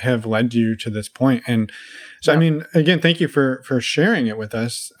life have led you to this point. And so, I mean, again, thank you for sharing it with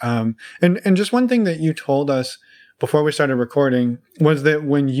us. And just one thing that you told us before we started recording was that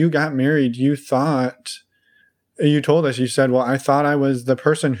when you got married, you told us, you said, well, I thought I was the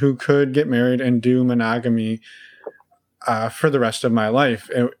person who could get married and do monogamy for the rest of my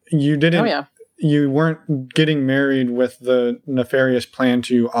life. You didn't, you weren't getting married with the nefarious plan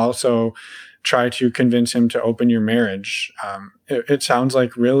to also try to convince him to open your marriage. It sounds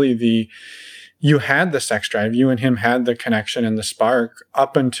like really you had the sex drive, you and him had the connection and the spark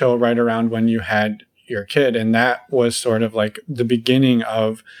up until right around when you had your kid. And that was sort of like the beginning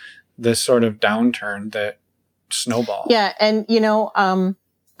of this sort of downturn that snowballed. Yeah. And,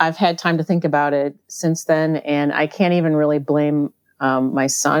 I've had time to think about it since then, and I can't even really blame my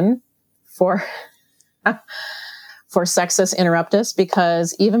son for sexus interruptus,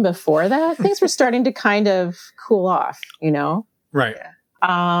 because even before that, things were starting to kind of cool off, Right.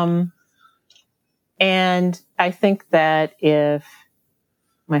 And I think that if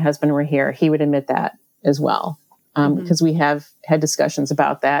my husband were here, he would admit that as well, because we have had discussions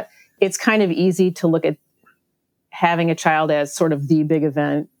about that. It's kind of easy to look at having a child as sort of the big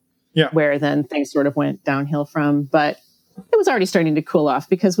event, where then things sort of went downhill from. But it was already starting to cool off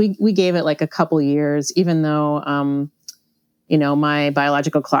because we gave it like a couple years, even though, my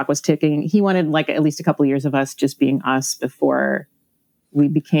biological clock was ticking. He wanted like at least a couple years of us just being us before we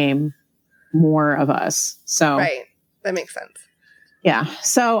became more of us. So right. That makes sense. Yeah.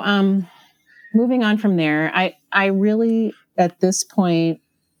 So, moving on from there, I really, at this point,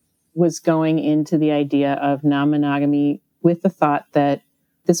 was going into the idea of non-monogamy with the thought that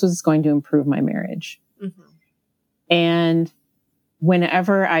this was going to improve my marriage. Mm-hmm. And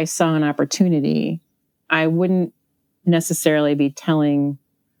whenever I saw an opportunity, I wouldn't necessarily be telling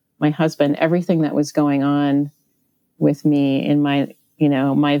my husband everything that was going on with me in my,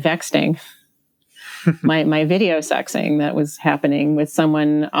 my vexting. my video sexing that was happening with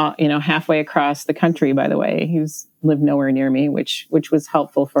someone, halfway across the country, by the way, who's lived nowhere near me, which was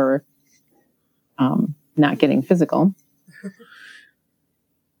helpful for not getting physical.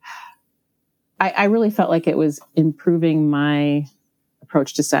 I really felt like it was improving my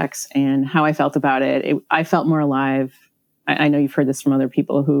approach to sex and how I felt about it. I felt more alive. I know you've heard this from other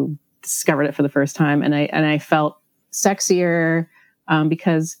people who discovered it for the first time, and I felt sexier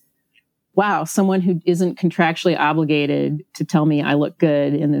because, wow, someone who isn't contractually obligated to tell me I look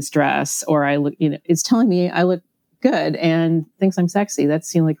good in this dress, or I look, is telling me I look good and thinks I'm sexy. That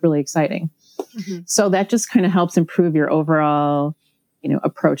seemed like really exciting. Mm-hmm. So that just kind of helps improve your overall,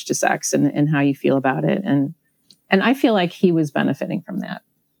 approach to sex and how you feel about it. And I feel like he was benefiting from that.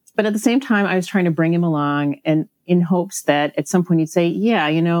 But at the same time, I was trying to bring him along and in hopes that at some point he'd say, yeah,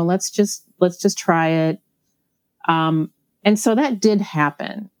 let's just try it. And so that did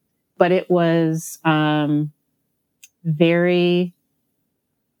happen, but it was, it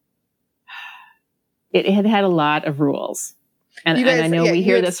had a lot of rules. And I know we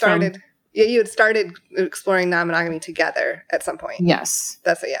hear this from... Yeah, you had started exploring non-monogamy together at some point. Yes.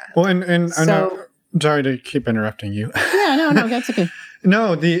 That's it, yeah. Well, and so, sorry to keep interrupting you. Yeah, no, that's okay.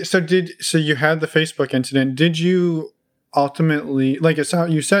 No, so you had the Facebook incident. Did you ultimately,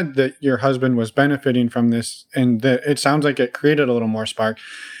 you said that your husband was benefiting from this and that it sounds like it created a little more spark.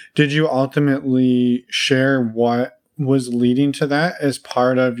 Did you ultimately share what was leading to that as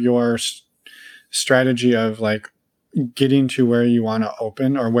part of your strategy of getting to where you want to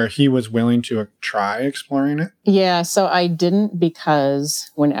open, or where he was willing to try exploring it? Yeah, so I didn't,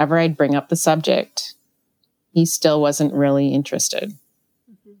 because whenever I'd bring up the subject, he still wasn't really interested.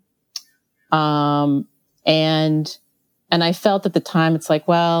 Mm-hmm. And I felt at the time, it's like,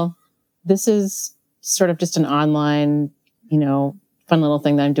 well, this is sort of just an online, fun little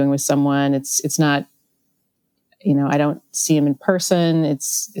thing that I'm doing with someone. It's not, I don't see him in person.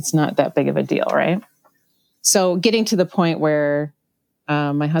 It's not that big of a deal, right? So getting to the point where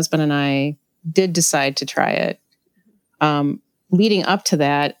my husband and I did decide to try it, leading up to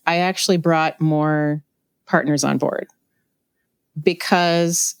that, I actually brought more partners on board.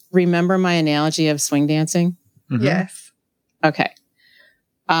 Because remember my analogy of swing dancing? Mm-hmm. Yes. Okay.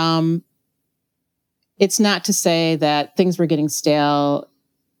 It's not to say that things were getting stale.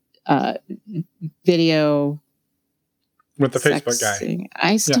 Video with the Facebook guy.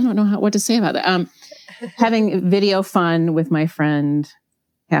 I still don't know what to say about that. Having video fun with my friend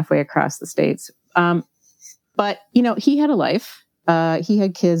halfway across the States. But, he had a life. He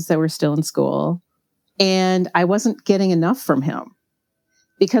had kids that were still in school. And I wasn't getting enough from him.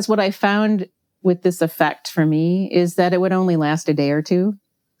 Because what I found with this effect for me is that it would only last a day or two.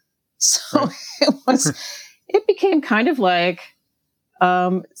 So right. It became kind of like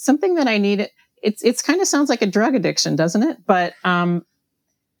something that I needed. It's kind of sounds like a drug addiction, doesn't it? But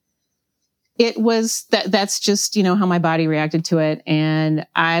it was that's just, how my body reacted to it. And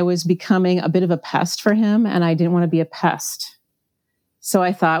I was becoming a bit of a pest for him, and I didn't want to be a pest. So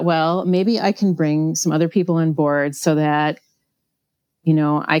I thought, well, maybe I can bring some other people on board so that,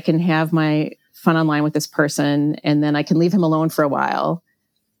 I can have my fun online with this person, and then I can leave him alone for a while.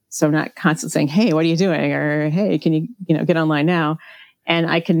 So I'm not constantly saying, hey, what are you doing? Or, hey, can you, get online now? And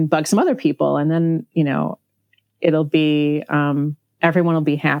I can bug some other people, and then, it'll be, everyone will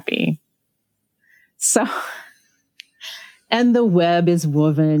be happy. So, and the web is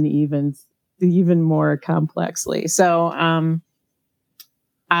woven even more complexly. So,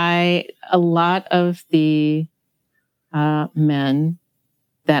 a lot of the men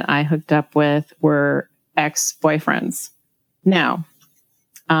that I hooked up with were ex-boyfriends. Now,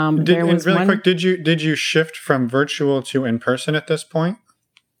 did you shift from virtual to in person at this point?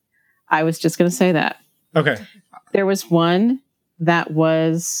 I was just going to say that. Okay. There was one that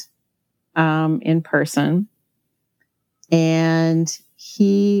was in person, and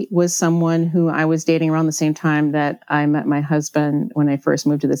he was someone who I was dating around the same time that I met my husband when I first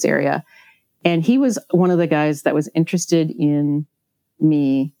moved to this area. And he was one of the guys that was interested in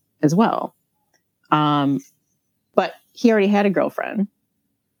me as well. But he already had a girlfriend.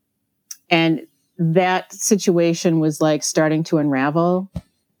 And that situation was starting to unravel.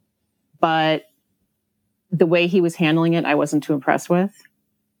 But the way he was handling it, I wasn't too impressed with.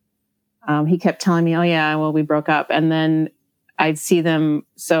 He kept telling me, oh yeah, well, we broke up. And then I'd see them.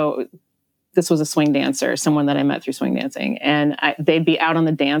 So this was a swing dancer, someone that I met through swing dancing. And they'd be out on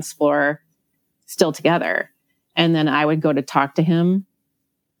the dance floor still together. And then I would go to talk to him.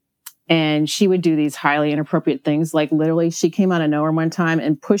 And she would do these highly inappropriate things. Literally, she came out of nowhere one time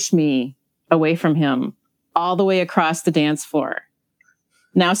and pushed me away from him all the way across the dance floor.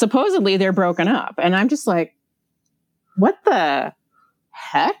 Now, supposedly they're broken up. And I'm just like, what the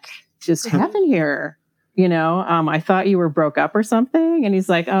heck just happened here? I thought you were broke up or something. And he's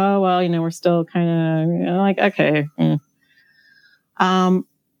like, oh, well, we're still kind of like, okay.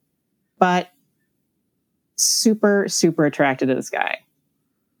 But super, super attracted to this guy.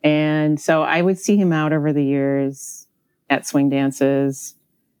 And so I would see him out over the years at swing dances,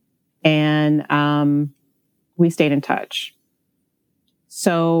 and we stayed in touch.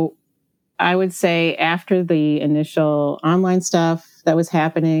 So I would say after the initial online stuff that was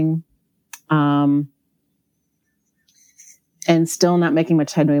happening, and still not making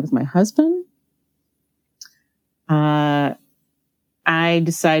much headway with my husband, I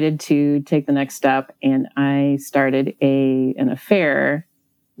decided to take the next step, and I started an affair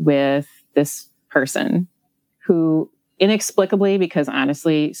with this person who inexplicably, because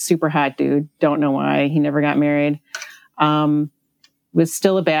honestly, super hot dude, don't know why he never got married, was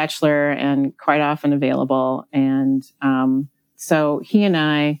still a bachelor and quite often available. And so he and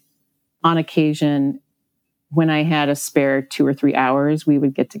I, on occasion, when I had a spare 2 or 3 hours, we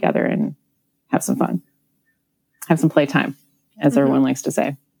would get together and have some fun, have some playtime, as everyone likes to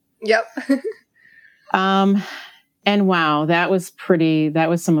say. Yep. And wow, that was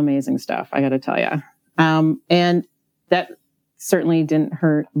some amazing stuff, I got to tell you. And that certainly didn't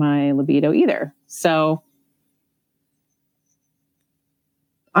hurt my libido either. So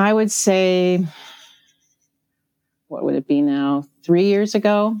I would say, what would it be now? 3 years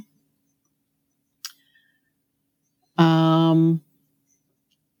ago? I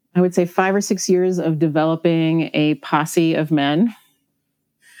would say 5 or 6 years of developing a posse of men.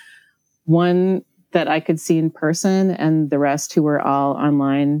 One that I could see in person, and the rest who were all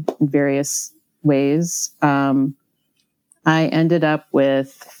online in various ways. I ended up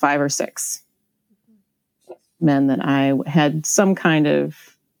with 5 or 6 men that I had some kind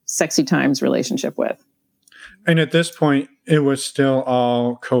of sexy times relationship with. And at this point, it was still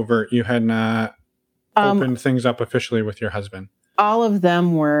all covert. You had not opened things up officially with your husband. All of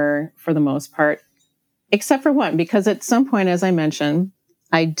them were, for the most part, except for one, because at some point, as I mentioned,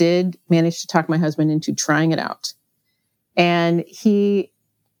 I did manage to talk my husband into trying it out. And he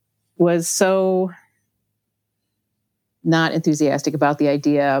was so not enthusiastic about the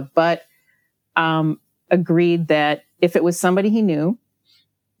idea, but agreed that if it was somebody he knew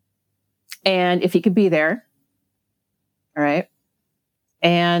and if he could be there, all right,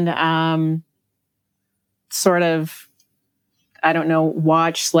 and sort of, I don't know,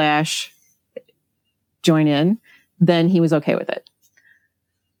 watch/join in, then he was okay with it.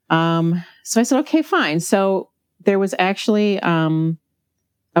 So I said, okay, fine. So there was actually a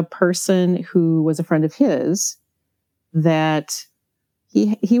person who was a friend of his that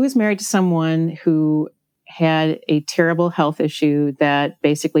he was married to someone who had a terrible health issue that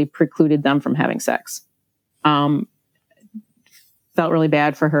basically precluded them from having sex. Felt really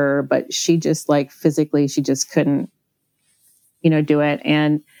bad for her, but she just physically, she just couldn't, do it.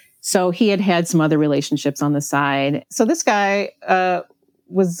 And so he had some other relationships on the side. So this guy,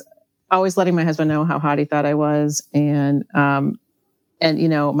 was always letting my husband know how hot he thought I was. And my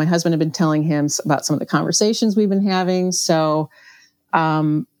husband had been telling him about some of the conversations we've been having. So,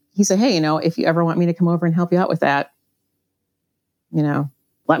 he said, hey, if you ever want me to come over and help you out with that,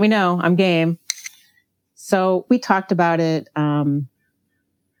 let me know. I'm game. So we talked about it.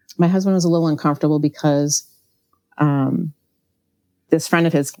 My husband was a little uncomfortable because, this friend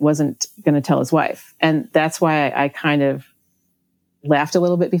of his wasn't going to tell his wife. And that's why I kind of laughed a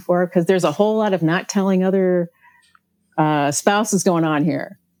little bit before, because there's a whole lot of not telling other spouses going on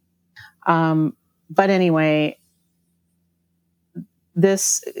here. But anyway,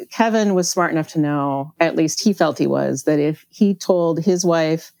 this Kevin was smart enough to know, at least he felt he was, that if he told his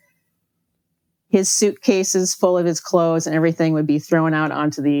wife his suitcases full of his clothes and everything would be thrown out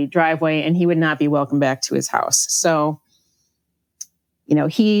onto the driveway and he would not be welcome back to his house. So,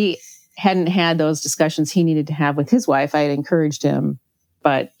 he hadn't had those discussions he needed to have with his wife. I had encouraged him,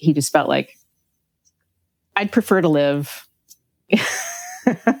 but he just felt like I'd prefer to live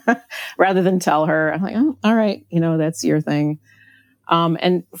rather than tell her. I'm like, oh, all right, that's your thing.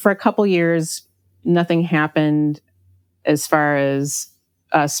 And for a couple years, nothing happened as far as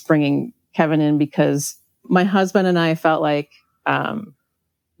us bringing Kevin in, because my husband and I felt like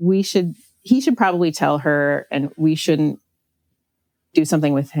he should probably tell her, and we shouldn't do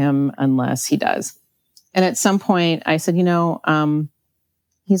something with him unless he does. And at some point I said,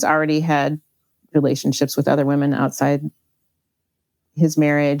 he's already had relationships with other women outside his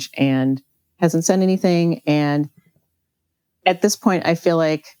marriage and hasn't said anything. And at this point, I feel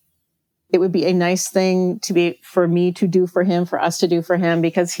like it would be a nice thing for me to do for him, for us to do for him,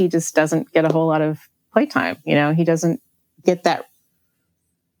 because he just doesn't get a whole lot of playtime. He doesn't get that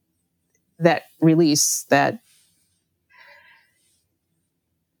release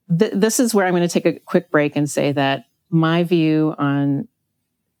this is where I'm going to take a quick break and say that my view on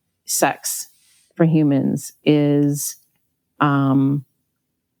sex for humans is that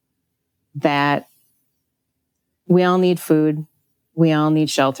we all need food. We all need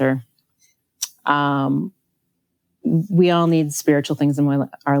shelter. We all need spiritual things in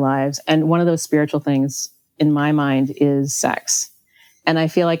our lives. And one of those spiritual things in my mind is sex. And I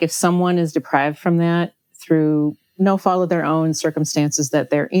feel like if someone is deprived from that through no fault of their own, circumstances that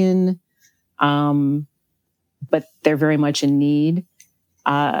they're in, but they're very much in need,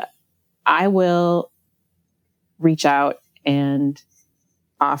 I will reach out and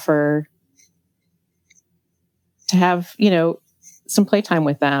offer to have, some playtime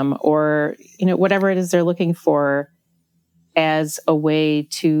with them, or, whatever it is they're looking for, as a way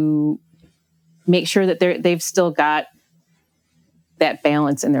to make sure that they've still got that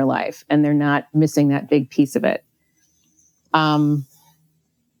balance in their life and they're not missing that big piece of it.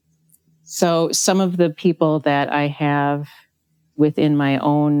 So some of the people that I have within my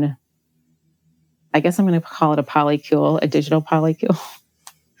own, I guess I'm going to call it a polycule, a digital polycule,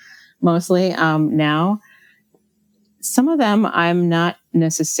 mostly now. Some of them I'm not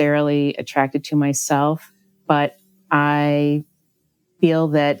necessarily attracted to myself, but I feel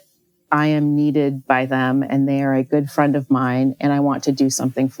that I am needed by them and they are a good friend of mine and I want to do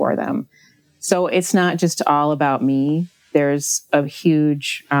something for them. So it's not just all about me. There's a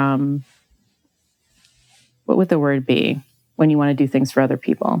huge, what would the word be when you want to do things for other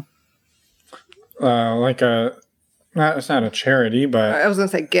people? It's not a charity, but I was going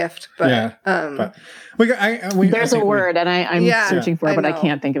to say gift, but yeah. But there's a word, and I'm searching for it, but I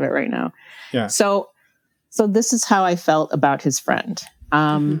can't think of it right now. Yeah. So this is how I felt about his friend.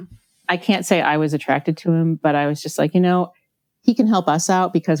 I can't say I was attracted to him, but I was just like, he can help us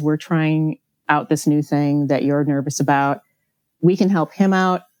out because we're trying out this new thing that you're nervous about. We can help him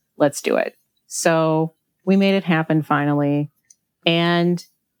out. Let's do it. So we made it happen finally, and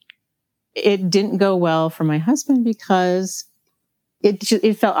it didn't go well for my husband because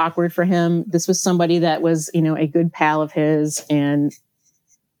it felt awkward for him. This was somebody that was, a good pal of his. And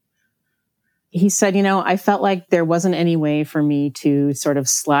he said, I felt like there wasn't any way for me to sort of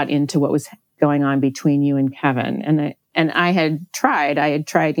slot into what was going on between you and Kevin. And I had tried,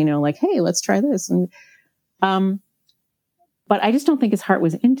 like, hey, let's try this. And, but I just don't think his heart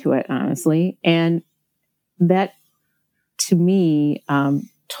was into it, honestly. And that to me,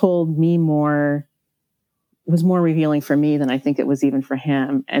 told me was more revealing for me than I think it was even for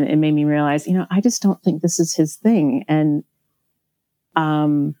him. And it made me realize, I just don't think this is his thing. And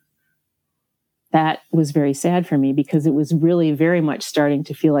that was very sad for me because it was really very much starting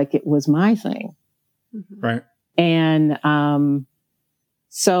to feel like it was my thing. Right. And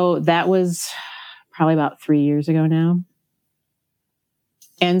so that was probably about 3 years ago now.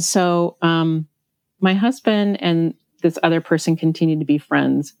 And so my husband and this other person continued to be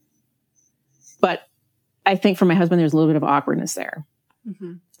friends. But I think for my husband, there's a little bit of awkwardness there.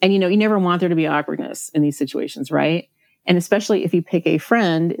 Mm-hmm. And, you never want there to be awkwardness in these situations, right? And especially if you pick a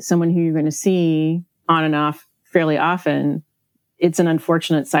friend, someone who you're going to see on and off fairly often, it's an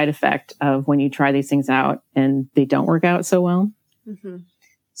unfortunate side effect of when you try these things out and they don't work out so well. Mm-hmm.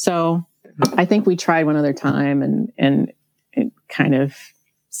 So I think we tried one other time and kind of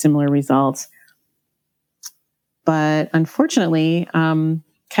similar results. But unfortunately,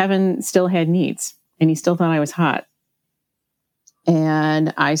 Kevin still had needs and he still thought I was hot.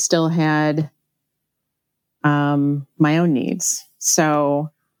 And I still had my own needs. So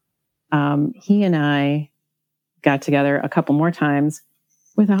he and I got together a couple more times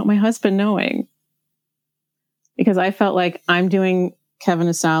without my husband knowing. Because I felt like I'm doing Kevin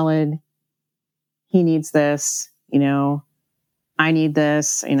a solid. He needs this, I need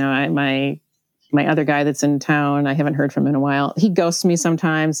this, my other guy that's in town, I haven't heard from him in a while. He ghosts me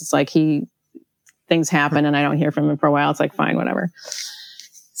sometimes. It's like things happen and I don't hear from him for a while. It's like, fine, whatever.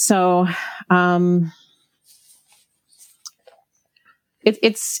 So,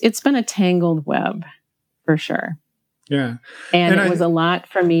 it's been a tangled web for sure. Yeah. And it was a lot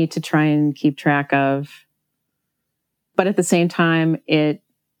for me to try and keep track of, but at the same time, it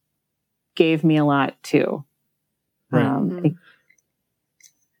gave me a lot too. Right.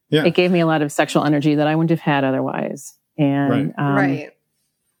 It gave me a lot of sexual energy that I wouldn't have had otherwise. And right.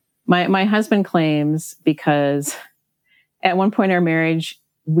 My husband claims because at one point in our marriage,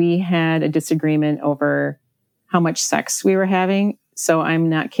 we had a disagreement over how much sex we were having. So I'm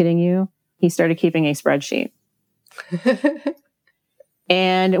not kidding you. he started keeping a spreadsheet.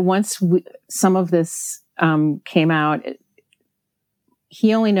 And once some of this came out,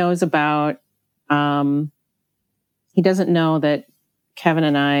 he only knows about, he doesn't know that Kevin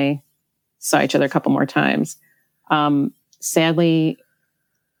and I saw each other a couple more times. Sadly,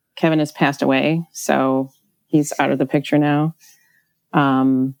 Kevin has passed away, so he's out of the picture now.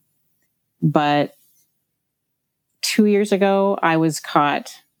 But 2 years ago, I was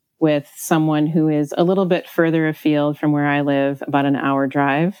caught with someone who is a little bit further afield from where I live, about an hour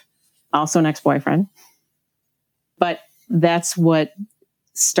drive, also an ex-boyfriend. But that's what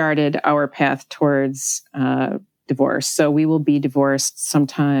started our path towards divorce. So we will be divorced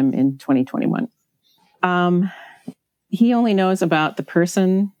sometime in 2021. He only knows about the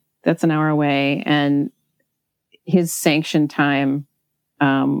person that's an hour away and his sanctioned time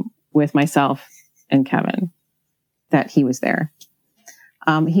with myself and Kevin, that he was there.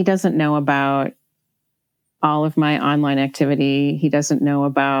 He doesn't know about all of my online activity. He doesn't know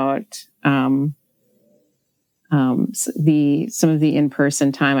about some of the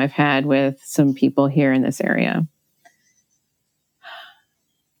in-person time I've had with some people here in this area.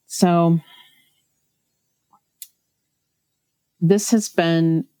 So this has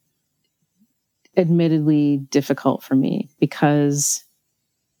been admittedly difficult for me because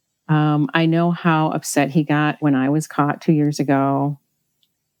I know how upset he got when I was caught 2 years ago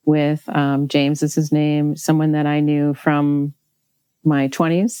with James is his name, someone that I knew from my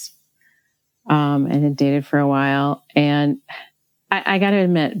 20s and had dated for a while. And I got to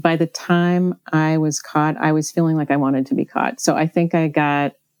admit, by the time I was caught, I was feeling like I wanted to be caught. So I think I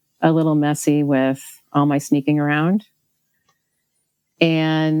got a little messy with all my sneaking around.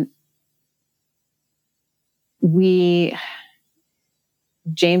 And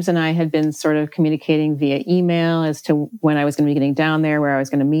James and I had been sort of communicating via email as to when I was going to be getting down there, where I was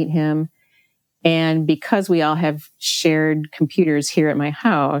going to meet him. And because we all have shared computers here at my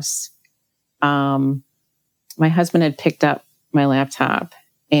house, my husband had picked up my laptop,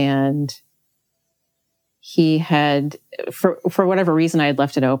 and he had, for whatever reason, I had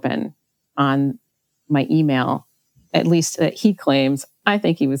left it open on my email, at least that he claims. I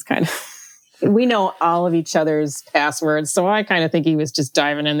think he was kind of... We know all of each other's passwords, so I kind of think he was just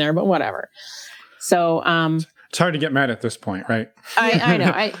diving in there, but whatever. So it's hard to get mad at this point, right? I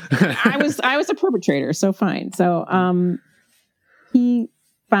know. I was a perpetrator, so fine. So he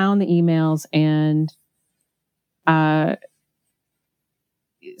found the emails and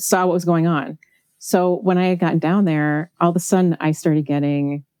saw what was going on. So when I had gotten down there, all of a sudden I started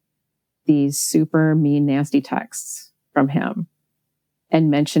getting these super mean, nasty texts from him and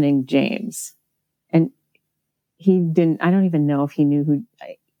mentioning James. And he didn't, I don't even know if he knew who,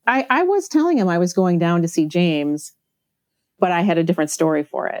 I was telling him I was going down to see James, but I had a different story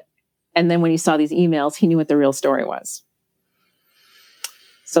for it. And then when he saw these emails, he knew what the real story was.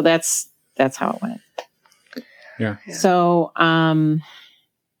 So that's how it went. Yeah. So,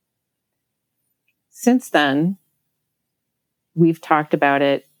 since then, we've talked about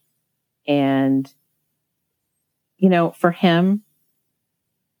it, and, for him,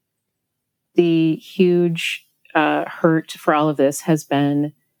 the huge hurt for all of this has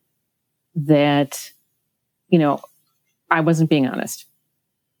been that, I wasn't being honest.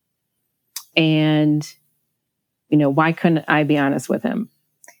 And, why couldn't I be honest with him?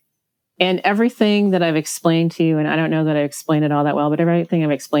 And everything that I've explained to you, and I don't know that I explained it all that well, but everything I've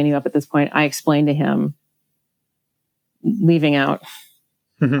explained to you up at this point, I explained to him, leaving out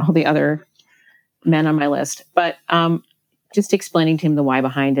all the other men on my list. But just explaining to him the why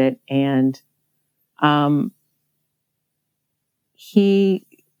behind it. And he's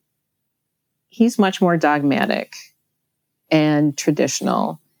much more dogmatic and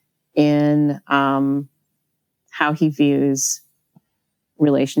traditional in how he views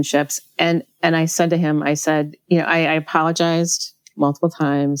relationships. And I said to him, I apologized multiple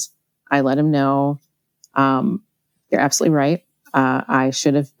times. I let him know, you're absolutely right. I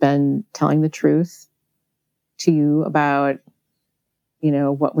should have been telling the truth to you about,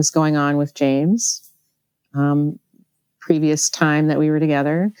 what was going on with James, previous time that we were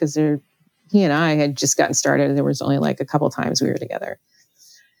together, because he and I had just gotten started. There was only like a couple times we were together.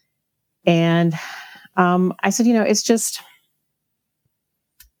 And I said, it's just,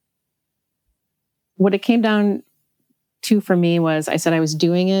 what it came down to for me was, I said I was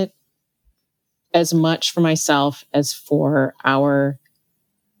doing it as much for myself as for our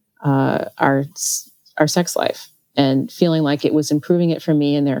sex life, and feeling like it was improving it for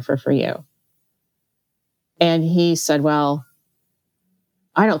me and therefore for you. And he said, well,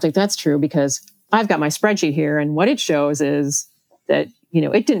 I don't think that's true, because I've got my spreadsheet here, and what it shows is that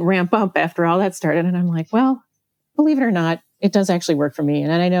it didn't ramp up after all that started. And I'm like, well, believe it or not, it does actually work for me.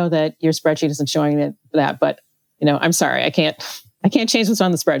 And I know that your spreadsheet isn't showing that, but I'm sorry, I can't change what's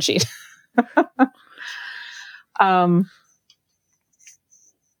on the spreadsheet.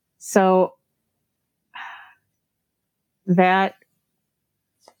 So that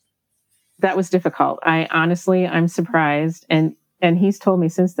was difficult. I'm surprised. And he's told me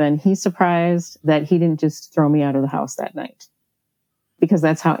since then, he's surprised that he didn't just throw me out of the house that night, because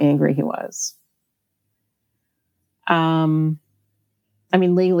that's how angry he was.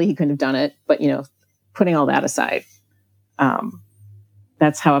 Legally he couldn't have done it, but putting all that aside,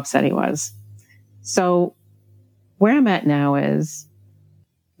 that's how upset he was. So where I'm at now is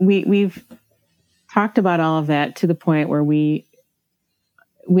we've talked about all of that to the point where we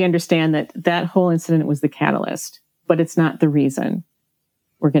understand that whole incident was the catalyst, but it's not the reason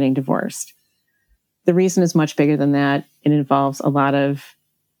we're getting divorced. The reason is much bigger than that. It involves a lot of,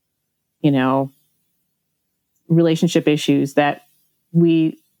 relationship issues that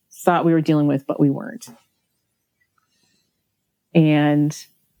we thought we were dealing with, but we weren't. And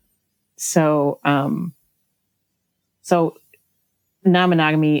so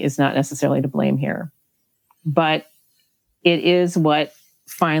non-monogamy is not necessarily to blame here, but it is what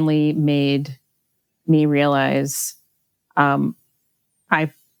finally made me realize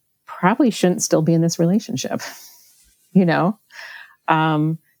I probably shouldn't still be in this relationship.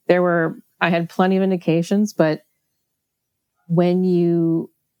 I had plenty of indications, but when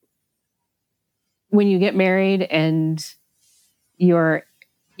you get married and you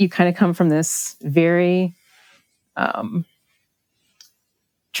kind of come from this very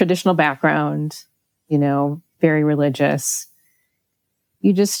traditional background, very religious,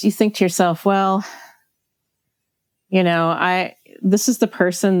 you think to yourself, well, this is the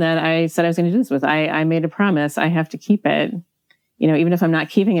person that I said I was going to do this with. I made a promise. I have to keep it, even if I'm not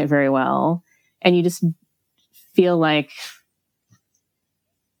keeping it very well. And you just feel like,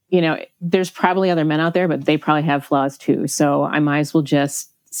 there's probably other men out there, but they probably have flaws too. So I might as well just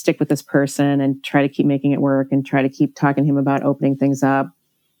stick with this person and try to keep making it work and try to keep talking to him about opening things up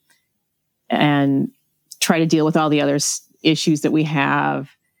and try to deal with all the other issues that we have.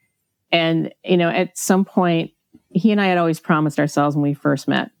 And, at some point, he and I had always promised ourselves when we first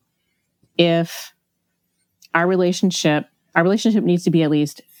met, if our relationship needs to be at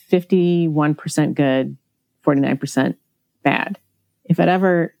least 51% good, 49% bad. If it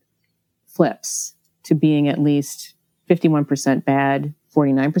ever flips to being at least 51% bad,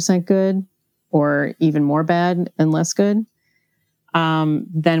 49% good, or even more bad and less good,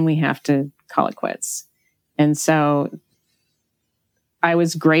 then we have to call it quits. And so I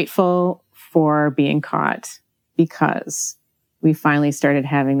was grateful for being caught, because we finally started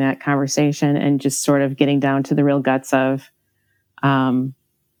having that conversation and just sort of getting down to the real guts of,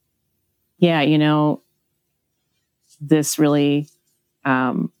 this really,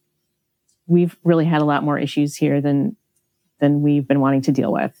 we've really had a lot more issues here than we've been wanting to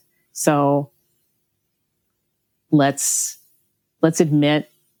deal with. So let's admit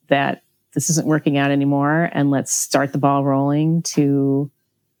that this isn't working out anymore, and let's start the ball rolling to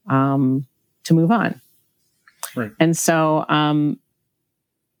move on. Right. And so,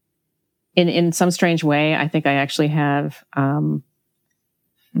 in some strange way, I think I actually have my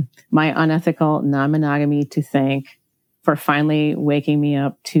unethical non-monogamy to thank for finally waking me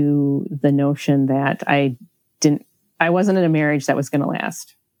up to the notion that I wasn't in a marriage that was going to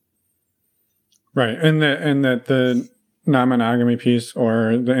last. Right. And that the non-monogamy piece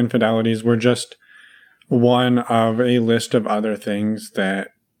or the infidelities were just one of a list of other things that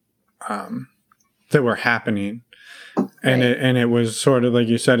were happening. And Right. it was sort of like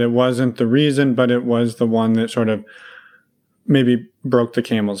you said, it wasn't the reason, but it was the one that sort of maybe broke the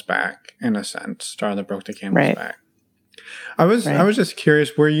camel's back in a sense, straw that broke the camel's back. I was just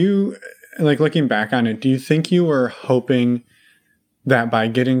curious, were you, like, looking back on it, do you think you were hoping that by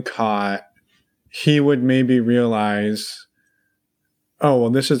getting caught, he would maybe realize, oh, well,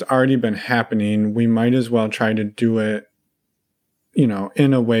 this has already been happening. We might as well try to do it,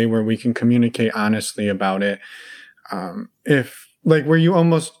 in a way where we can communicate honestly about it. Were you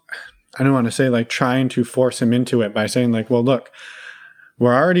almost, I don't want to say like trying to force him into it by saying like, well, look,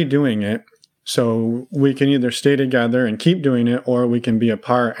 we're already doing it. So we can either stay together and keep doing it, or we can be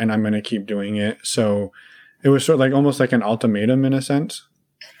apart and I'm going to keep doing it. So it was sort of like almost like an ultimatum in a sense.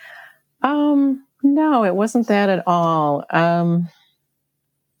 No, it wasn't that at all. How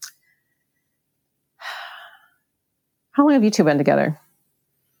long have you two been together?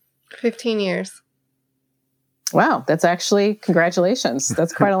 15 years. Wow, that's actually, congratulations.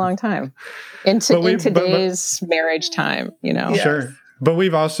 That's quite a long time. In today's marriage time, Yes. Sure. But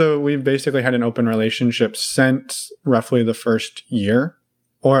we've basically had an open relationship since roughly the first year,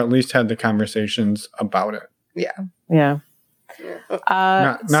 or at least had the conversations about it. Yeah. Yeah.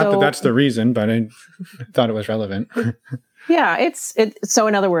 Not that that's the reason, but I thought it was relevant. Yeah, so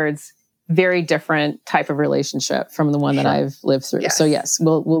in other words, very different type of relationship from the one that I've lived through. Yes. So yes,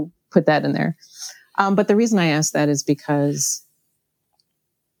 we'll put that in there. But the reason I ask that is because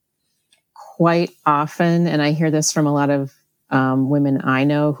quite often, and I hear this from a lot of women I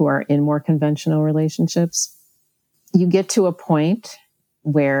know who are in more conventional relationships, you get to a point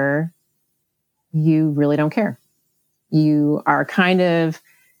where you really don't care. You are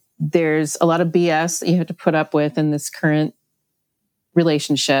there's a lot of BS that you have to put up with in this current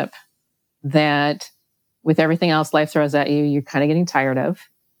relationship that with everything else life throws at you, you're kind of getting tired of.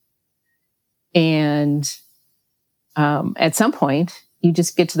 And at some point, you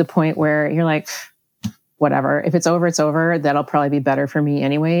just get to the point where you're like, whatever. If it's over, it's over. That'll probably be better for me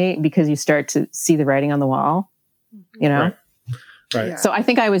anyway, because you start to see the writing on the wall, you know? Right. Yeah. So I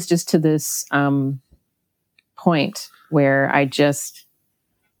think I was just to this point where I just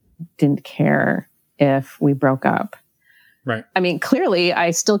didn't care if we broke up. Right. I mean, clearly I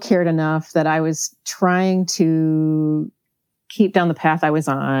still cared enough that I was trying to keep down the path I was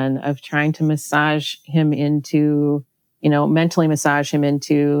on of trying to massage him into, mentally massage him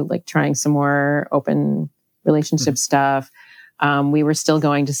into like trying some more open relationship stuff. We were still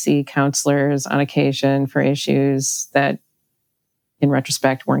going to see counselors on occasion for issues that in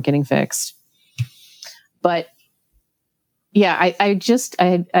retrospect weren't getting fixed. But yeah,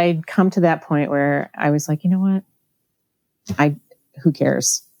 I'd come to that point where I was like, you know what? Who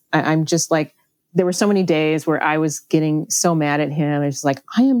cares? I'm just like, there were so many days where I was getting so mad at him. I was like,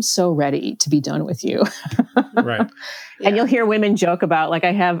 I am so ready to be done with you. Right. And you'll hear women joke about, like,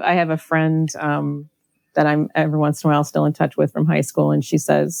 I have a friend that I'm every once in a while still in touch with from high school. And she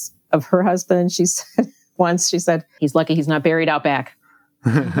says of her husband, she said, he's lucky he's not buried out back.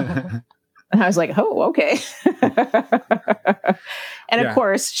 And I was like, oh, okay. And of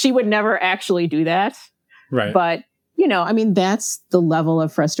course, she would never actually do that. Right. But, that's the level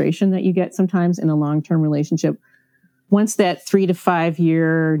of frustration that you get sometimes in a long-term relationship. Once that 3 to 5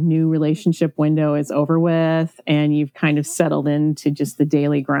 year new relationship window is over with and you've kind of settled into just the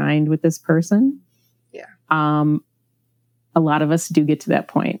daily grind with this person. Yeah. A lot of us do get to that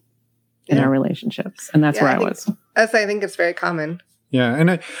point in our relationships. And that's where I was. I think it's very common. Yeah.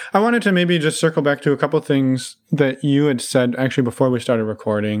 And I wanted to maybe just circle back to a couple of things that you had said actually before we started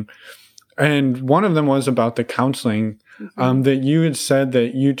recording. And one of them was about the counseling, that you had said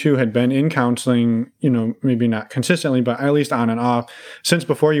that you two had been in counseling, maybe not consistently, but at least on and off since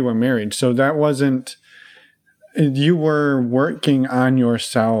before you were married. So that wasn't, you were working on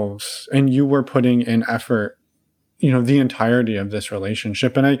yourselves and you were putting in effort, the entirety of this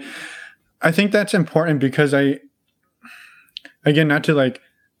relationship. And I think that's important because again, not to like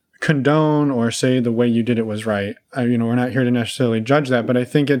condone or say the way you did it was right. We're not here to necessarily judge that, but I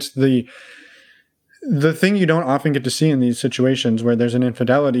think it's the thing you don't often get to see in these situations where there's an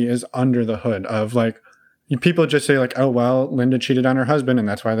infidelity is under the hood of like, people just say like, oh, well, Linda cheated on her husband and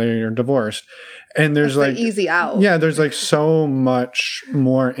that's why they are divorced. And there's that's like the easy out. Yeah. There's like so much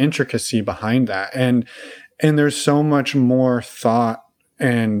more intricacy behind that. And there's so much more thought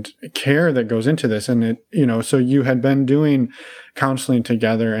and care that goes into this. And it, so you had been doing counseling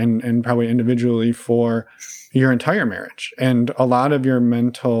together and probably individually for your entire marriage. And a lot of your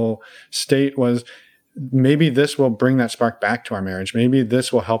mental state was, maybe this will bring that spark back to our marriage. Maybe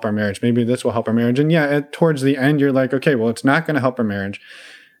this will help our marriage. Maybe this will help our marriage. And yeah, towards the end, you're like, okay, well, it's not going to help our marriage.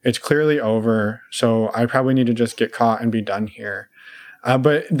 It's clearly over. So I probably need to just get caught and be done here.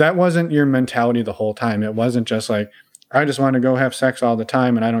 But that wasn't your mentality the whole time. It wasn't just like, I just want to go have sex all the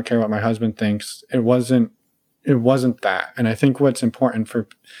time and I don't care what my husband thinks. It wasn't that. And I think what's important for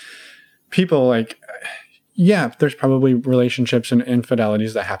people, like, yeah, there's probably relationships and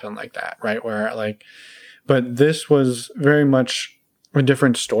infidelities that happen like that, right? Where like, but this was very much a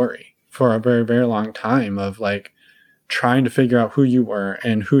different story for a very, very long time of like trying to figure out who you were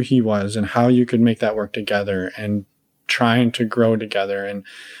and who he was and how you could make that work together and trying to grow together. And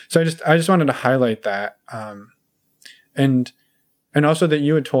so I just wanted to highlight that. And also that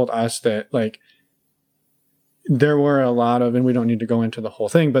you had told us that like there were a lot of, and we don't need to go into the whole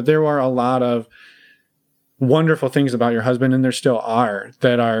thing, but there were a lot of wonderful things about your husband, and there still are,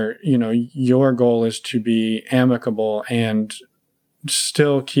 that are, your goal is to be amicable and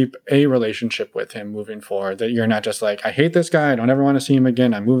still keep a relationship with him moving forward. That you're not just like, I hate this guy, I don't ever want to see him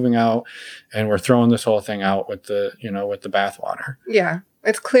again, I'm moving out, and we're throwing this whole thing out with the, with the bathwater. Yeah.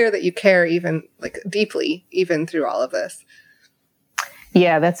 It's clear that you care even like deeply, even through all of this.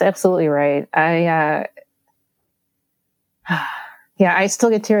 Yeah, that's absolutely right. I still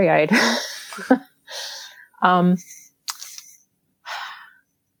get teary-eyed.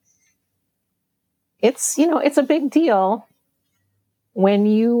 It's a big deal when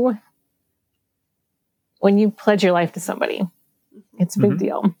you pledge your life to somebody. It's a big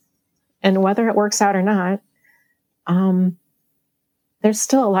deal. And whether it works out or not, there's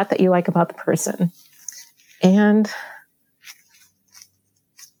still a lot that you like about the person. And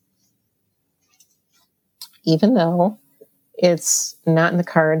even though it's not in the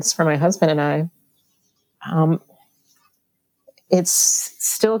cards for my husband and I, it's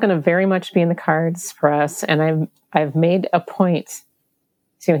still going to very much be in the cards for us. And I've made a point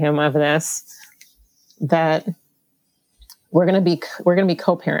to him of this, that we're going to be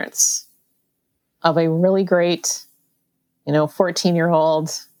co-parents of a really great,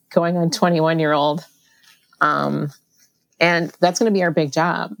 14-year-old going on 21-year-old. And that's going to be our big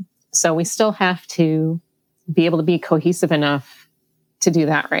job. So we still have to be able to be cohesive enough to do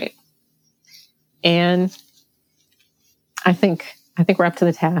that right. And I think we're up to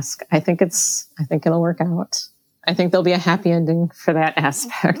the task. I think it'll work out. I think there'll be a happy ending for that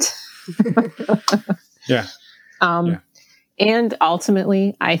aspect. Yeah. And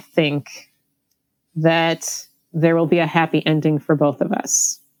ultimately, I think that there will be a happy ending for both of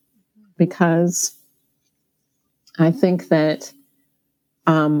us, because I think that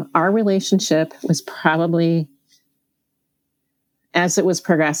our relationship was probably, as it was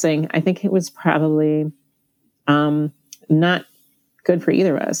progressing, I think it was probably not good for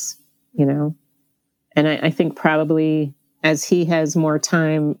either of us, And I think probably as he has more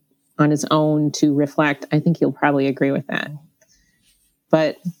time on his own to reflect, I think he'll probably agree with that.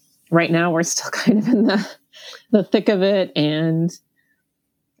 But right now we're still kind of in the thick of it, and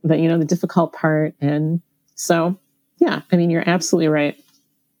the difficult part. And so, yeah, you're absolutely right.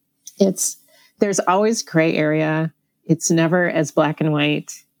 There's always gray area. It's never as black and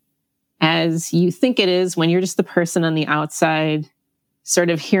white as you think it is when you're just the person on the outside, sort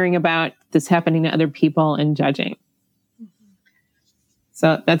of hearing about this happening to other people and judging.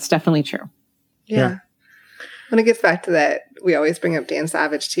 So that's definitely true. Yeah. When it gets back to that, we always bring up Dan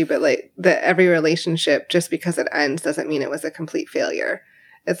Savage too, but that every relationship, just because it ends, doesn't mean it was a complete failure.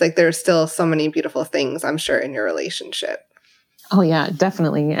 It's like there's still so many beautiful things, I'm sure, in your relationship. Oh yeah,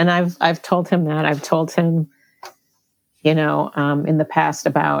 definitely. And I've told him that. I've told him, in the past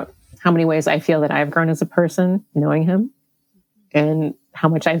about how many ways I feel that I've grown as a person, knowing him, and how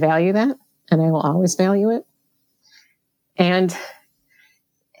much I value that, and I will always value it. And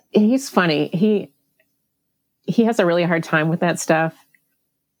he's funny. He has a really hard time with that stuff.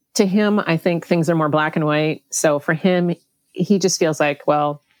 To him, I think things are more black and white. So for him, he just feels like,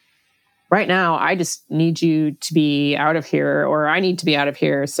 well, right now, I just need you to be out of here, or I need to be out of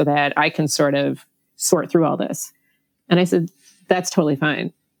here so that I can sort of sort through all this. And I said, that's totally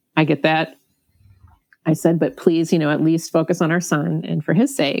fine. I get that. I said, but please, at least focus on our son. And for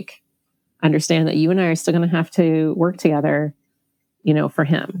his sake, understand that you and I are still going to have to work together, for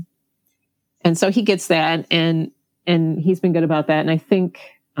him. And so he gets that, and he's been good about that. And I think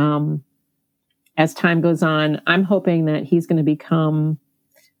as time goes on, I'm hoping that he's going to become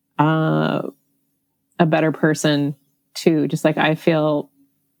a better person too. Just like I feel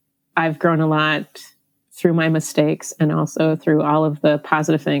I've grown a lot through my mistakes, and also through all of the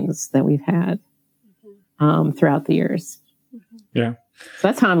positive things that we've had throughout the years. Yeah. So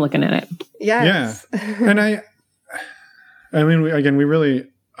that's how I'm looking at it. Yes. Yeah. And we really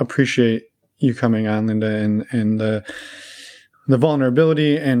appreciate you coming on, Linda, and the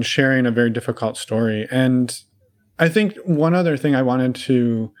vulnerability and sharing a very difficult story. And I think one other thing I wanted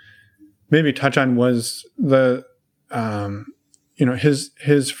to maybe touch on was the,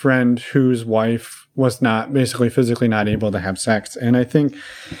 his friend whose wife was not, basically physically not able to have sex. And I think,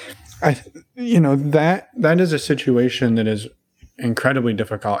 that is a situation that is incredibly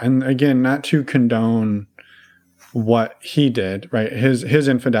difficult. And again, not to condone what he did, right? His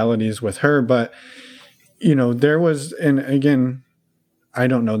infidelities with her, but there was, and again, I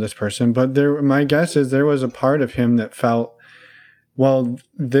don't know this person, but my guess is there was a part of him that felt, well,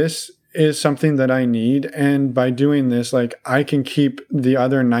 this is something that I need, and by doing this, I can keep the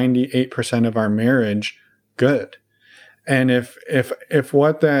other 98% of our marriage good. And if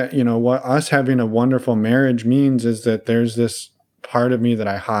what us having a wonderful marriage means is that there's this part of me that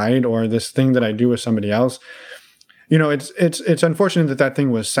I hide, or this thing that I do with somebody else, it's unfortunate that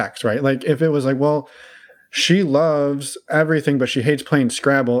thing was sex, right? If it was well, she loves everything, but she hates playing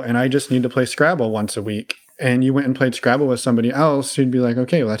Scrabble, and I just need to play Scrabble once a week, and you went and played Scrabble with somebody else, you'd be like,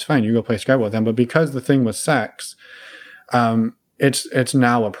 okay, well, that's fine. You go play Scrabble with them. But because the thing was sex, it's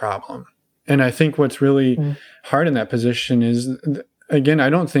now a problem. And I think what's really hard in that position is, again, I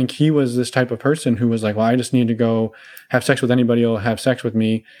don't think he was this type of person who was like, well, I just need to go have sex with anybody who'll have sex with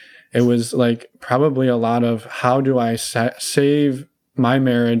me. It was like probably a lot of, how do I save my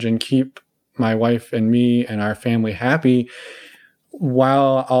marriage and keep my wife and me and our family happy,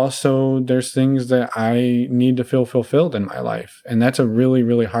 while also there's things that I need to feel fulfilled in my life. And that's a really,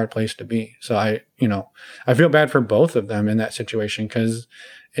 really hard place to be. So I feel bad for both of them in that situation, because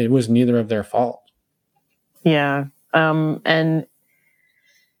it was neither of their fault. Yeah. And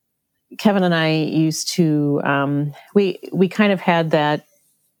Kevin and I used to, we kind of had that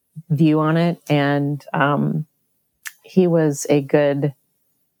view on it. And he was a good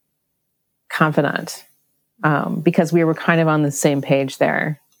confidant, because we were kind of on the same page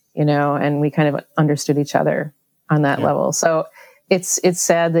there, and we kind of understood each other on that level. So it's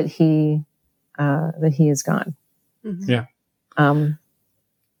sad that he is gone. Mm-hmm. Yeah.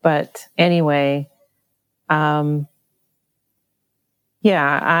 But anyway, I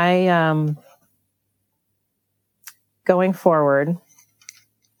going forward,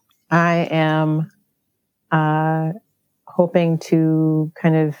 I am hoping to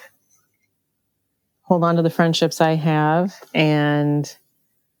kind of hold on to the friendships I have. And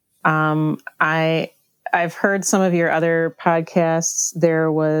I've heard some of your other podcasts.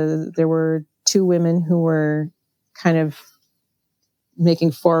 There were two women who were kind of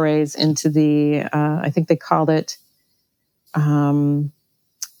making forays into the, I think they called it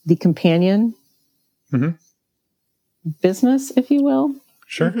the companion business, if you will.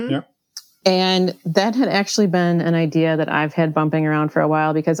 Sure. Mm-hmm. Yeah. And that had actually been an idea that I've had bumping around for a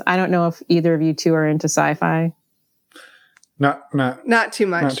while, because I don't know if either of you two are into sci-fi. Not too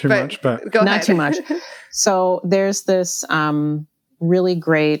much. But go ahead. Not too much. So there's this really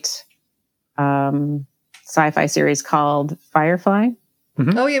great sci-fi series called Firefly.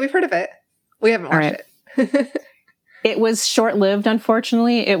 Mm-hmm. Oh yeah, we've heard of it. We haven't watched it. It was short-lived,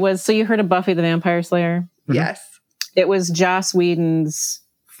 unfortunately. So you heard of Buffy the Vampire Slayer? Mm-hmm. Yes. It was Joss Whedon's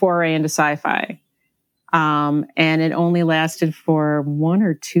foray into sci-fi. And it only lasted for 1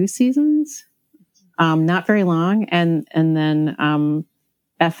 or 2 seasons. Not very long. And then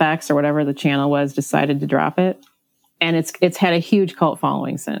FX, or whatever the channel was, decided to drop it. And it's had a huge cult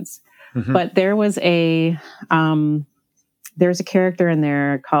following since. Mm-hmm. But there's a character in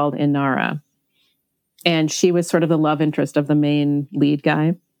there called Inara. And she was sort of the love interest of the main lead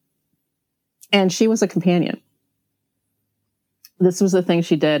guy. And she was a companion. This was the thing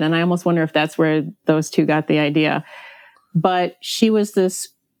she did. And I almost wonder if that's where those two got the idea. But she was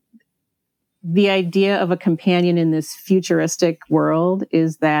the idea of a companion in this futuristic world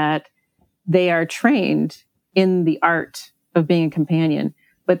is that they are trained in the art of being a companion,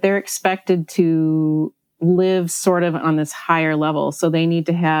 but they're expected to live sort of on this higher level. So they need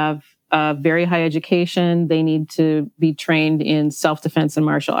to have a very high education. They need to be trained in self-defense and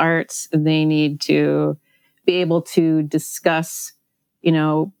martial arts. They need to be able to discuss,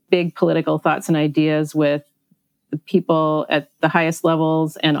 big political thoughts and ideas with the people at the highest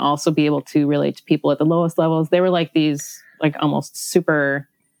levels, and also be able to relate to people at the lowest levels. They were like these, like almost super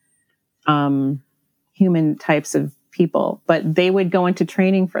human types of people, but they would go into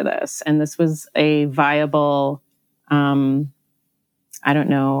training for this. And this was a viable, career.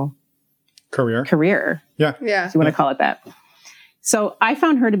 Yeah. If you want to call it that. So I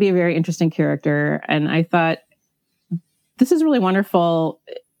found her to be a very interesting character. And I thought, this is really wonderful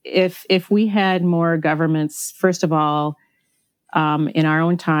if we had more governments, first of all, in our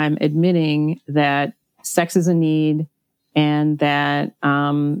own time, admitting that sex is a need, and that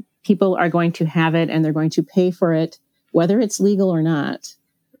people are going to have it and they're going to pay for it, whether it's legal or not.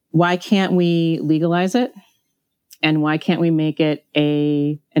 Why can't we legalize it? And why can't we make it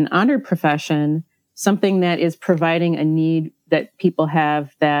an honored profession, something that is providing a need that people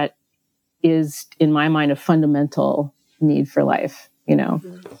have that is, in my mind, a fundamental need for life,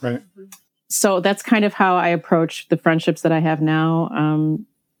 Right. So that's kind of how I approach the friendships that I have now.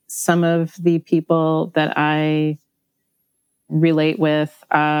 Some of the people that I relate with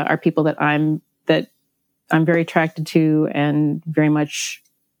are people that I'm very attracted to, and very much,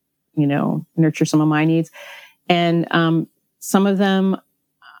 nurture some of my needs. And some of them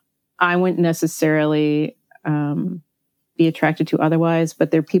I wouldn't necessarily be attracted to otherwise,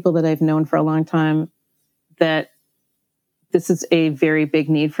 but they're people that I've known for a long time that this is a very big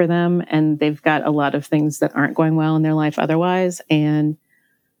need for them, and they've got a lot of things that aren't going well in their life otherwise, and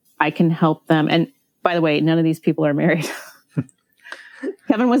I can help them. And by the way, none of these people are married.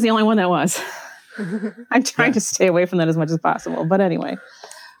 Kevin was the only one that was. I'm trying to stay away from that as much as possible. But anyway,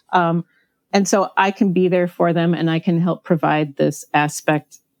 And so I can be there for them and I can help provide this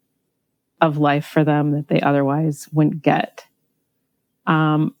aspect of life for them that they otherwise wouldn't get.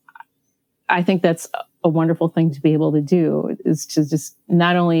 I think that's a wonderful thing to be able to do, is to just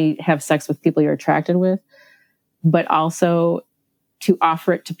not only have sex with people you're attracted with, but also to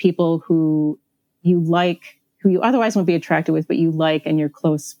offer it to people who you like, who you otherwise won't be attracted with, but you like and you're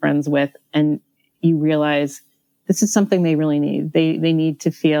close friends with, and you realize this is something they really need. They need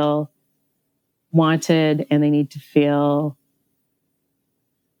to feel wanted, and they need to feel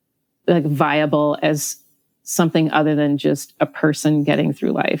like viable as something other than just a person getting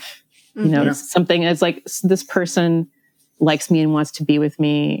through life. You know, something as like, this person likes me and wants to be with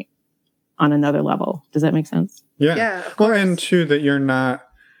me on another level. Does that make sense? Yeah. Well, and too, that you're not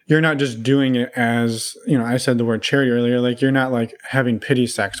just doing it as, you know, I said the word charity earlier, like you're not like having pity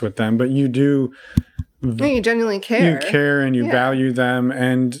sex with them, but you do. No, you genuinely care. You care and you value them.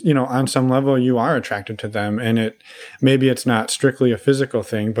 And, you know, on some level you are attracted to them, and maybe it's not strictly a physical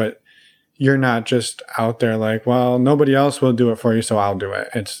thing, but you're not just out there like, well, nobody else will do it for you, so I'll do it.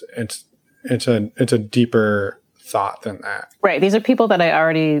 It's a deeper thought than that. Right. These are people that I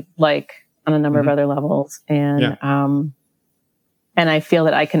already like on a number of other levels. And, and I feel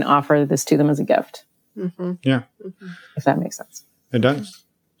that I can offer this to them as a gift. Yeah. If that makes sense. It does.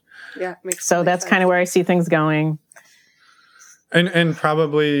 Yeah. Makes so that's kind of where I see things going. And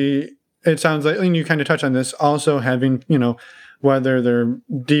probably it sounds like, and you kind of touch on this, also having, you know, whether they're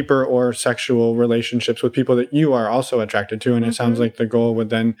deeper or sexual relationships with people that you are also attracted to. And it sounds like the goal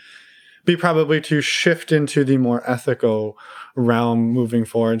would then be probably to shift into the more ethical realm moving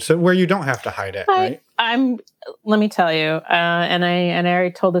forward. So where you don't have to hide it, right? Let me tell you, and I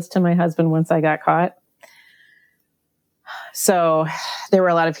already told this to my husband once I got caught. So there were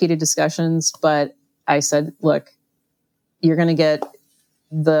a lot of heated discussions, but I said, look, you're going to get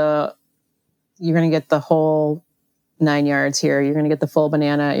the whole 9 yards here. You're going to get the full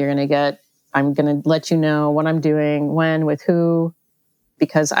banana. I'm going to let you know what I'm doing, when, with who,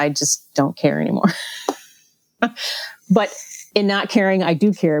 because I just don't care anymore. But in not caring, I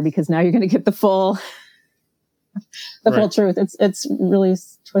do care, because now you're going to get the full truth. It's really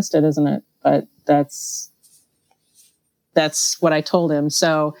twisted, isn't it? But that's what I told him.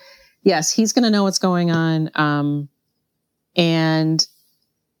 So yes, he's going to know what's going on. And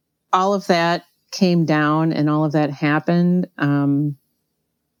all of that came down and all of that happened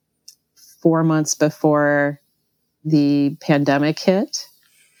 4 months before the pandemic hit.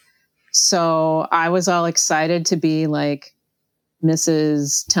 So I was all excited to be like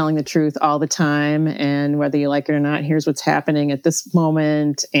Mrs. telling the truth all the time. And whether you like it or not, here's what's happening at this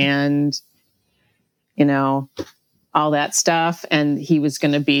moment. And, you know, all that stuff. And he was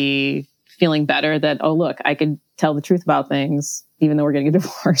going to be feeling better that, oh, look, I could tell the truth about things, even though we're getting a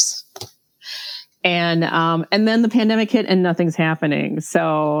divorce. And then the pandemic hit and nothing's happening.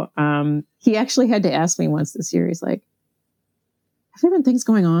 So he actually had to ask me once this year, he's like, have there been things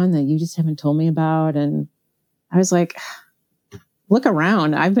going on that you just haven't told me about? And I was like, look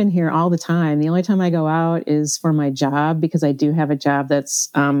around. I've been here all the time. The only time I go out is for my job, because I do have a job that's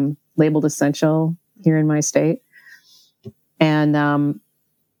labeled essential here in my state. And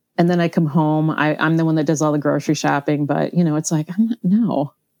then I come home. I'm the one that does all the grocery shopping, but you know, it's like,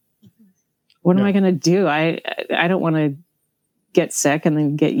 what am I going to do? I don't want to get sick and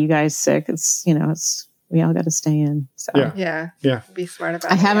then get you guys sick. We all got to stay in. So yeah. Be smart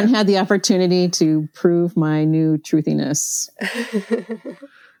about it. I haven't had the opportunity to prove my new truthiness,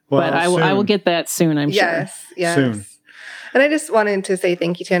 but I will get that soon. I'm sure. Yes. Soon. And I just wanted to say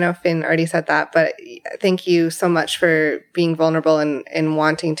thank you to, I know Finn already said that, but thank you so much for being vulnerable and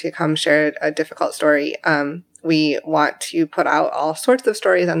wanting to come share a difficult story. We want to put out all sorts of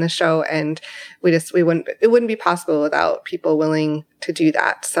stories on the show, and it wouldn't be possible without people willing to do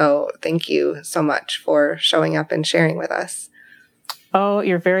that. So thank you so much for showing up and sharing with us. Oh,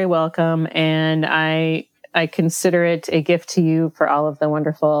 you're very welcome. And I consider it a gift to you for all of the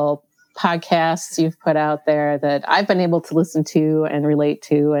wonderful podcasts you've put out there that I've been able to listen to and relate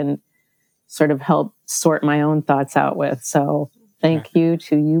to and sort of help sort my own thoughts out with. So thank you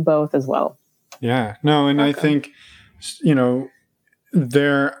to you both as well. Yeah, no, and welcome. I think, you know,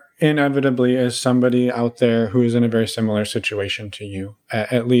 there inevitably is somebody out there who is in a very similar situation to you,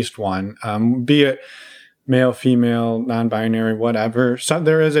 at least one, be it male, female, non-binary, whatever. So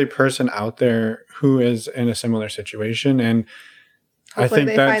there is a person out there who is in a similar situation, and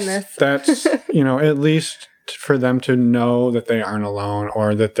hopefully I think that's you know, at least for them to know that they aren't alone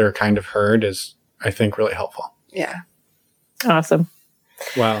or that they're kind of heard is, I think, really helpful. Yeah. Awesome.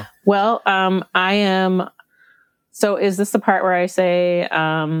 Wow. Well, I am. So is this the part where I say,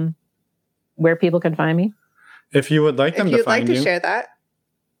 where people can find me? If you would like them to find you. If you'd like to share that.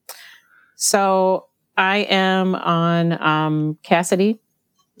 So I am on Cassidy.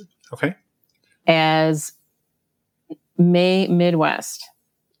 Okay. As Mae Midwest.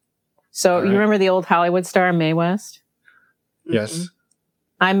 So you remember the old Hollywood star, Mae West? Yes.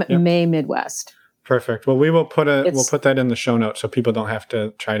 I'm Mae Midwest. Perfect. Well, we'll put that in the show notes so people don't have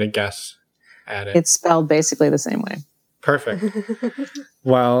to try to guess at it. It's spelled basically the same way. Perfect.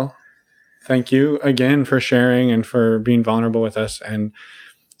 Well, thank you again for sharing and for being vulnerable with us. And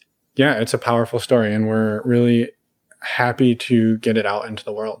yeah, it's a powerful story, and we're really happy to get it out into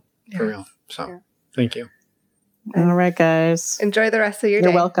the world for real. So thank you. All right, guys. Enjoy the rest of your day.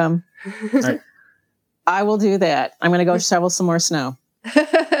 You're welcome. All right. I will do that. I'm going to go shovel some more snow.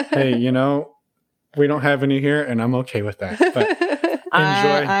 Hey, we don't have any here, and I'm okay with that. But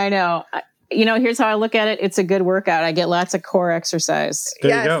enjoy. I know. Here's how I look at it. It's a good workout. I get lots of core exercise.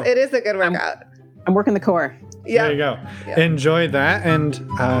 There you go. It is a good workout. I'm working the core. Yeah. There you go. Yeah. Enjoy that, and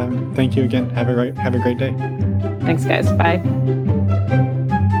thank you again. Have a great day. Thanks, guys. Bye.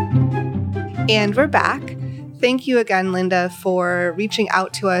 And we're back. Thank you again, Linda, for reaching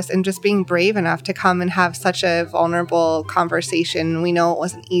out to us and just being brave enough to come and have such a vulnerable conversation. We know it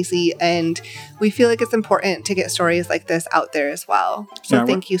wasn't easy, and we feel like it's important to get stories like this out there as well. So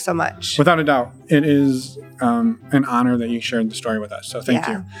thank you so much. Without a doubt, it is an honor that you shared the story with us. So thank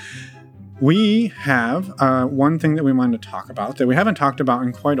you. We have one thing that we wanted to talk about that we haven't talked about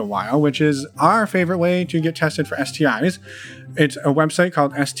in quite a while, which is our favorite way to get tested for STIs. It's a website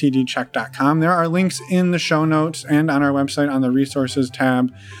called stdcheck.com. There are links in the show notes and on our website on the resources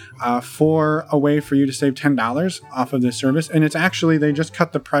tab for a way for you to save $10 off of this service. And it's actually, they just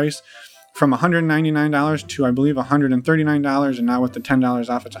cut the price from $199 to, I believe, $139. And now with the $10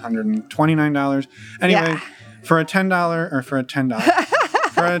 off, it's $129. Anyway, for a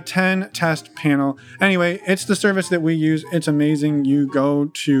for a 10 test panel. Anyway, it's the service that we use. It's amazing. You go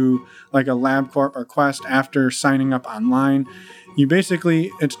to like a LabCorp or Quest after signing up online.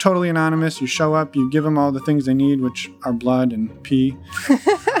 It's totally anonymous. You show up, you give them all the things they need, which are blood and pee.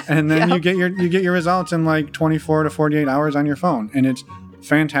 And then you get your results in like 24 to 48 hours on your phone. And it's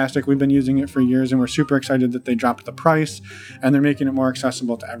fantastic. We've been using it for years, and we're super excited that they dropped the price and they're making it more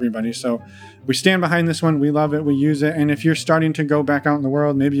accessible to everybody. So we stand behind this one. We love it. We use it. And if you're starting to go back out in the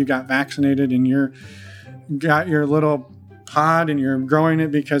world, maybe you got vaccinated and you're got your little pod and you're growing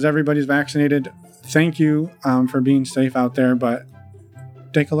it because everybody's vaccinated, thank you for being safe out there. But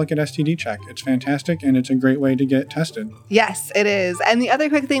take a look at STD Check. It's fantastic, and it's a great way to get tested. Yes, it is. And the other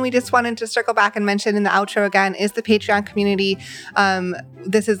quick thing we just wanted to circle back and mention in the outro again is the Patreon community.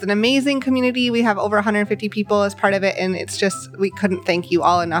 This is an amazing community. We have over 150 people as part of it, and it's just, we couldn't thank you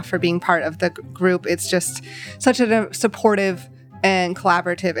all enough for being part of the group. It's just such a supportive and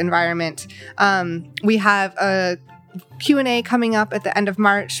collaborative environment. We have a Q&A coming up at the end of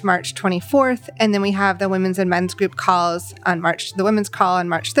March 24th, and then we have the women's and men's group calls on the women's call on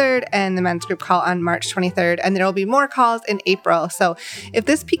March 3rd and the men's group call on March 23rd, and there will be more calls in April. So if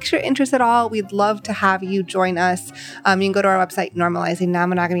this piques your interest at all, we'd love to have you join us. You can go to our website,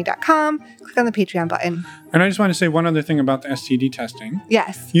 normalizingnonmonogamy.com, click on the Patreon button. And I just want to say one other thing about the STD testing.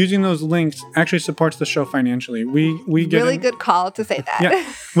 Yes. Using those links actually supports the show financially. We get really good call to say that.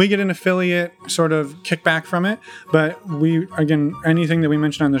 Yeah, we get an affiliate sort of kickback from it, but again, anything that we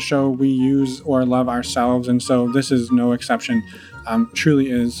mention on the show, we use or love ourselves, and so this is no exception. Truly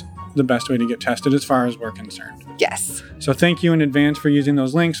is the best way to get tested as far as we're concerned. Yes. So thank you in advance for using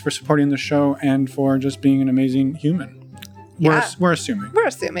those links, for supporting the show, and for just being an amazing human. We're assuming. We're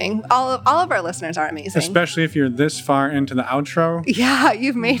assuming. All of our listeners are amazing. Especially if you're this far into the outro. Yeah,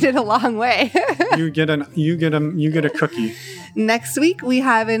 you've made it a long way. you get a cookie. Next week, we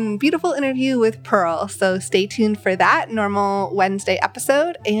have a beautiful interview with Pearl. So stay tuned for that normal Wednesday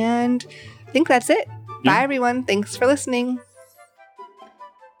episode. And I think that's it. Yeah. Bye, everyone. Thanks for listening.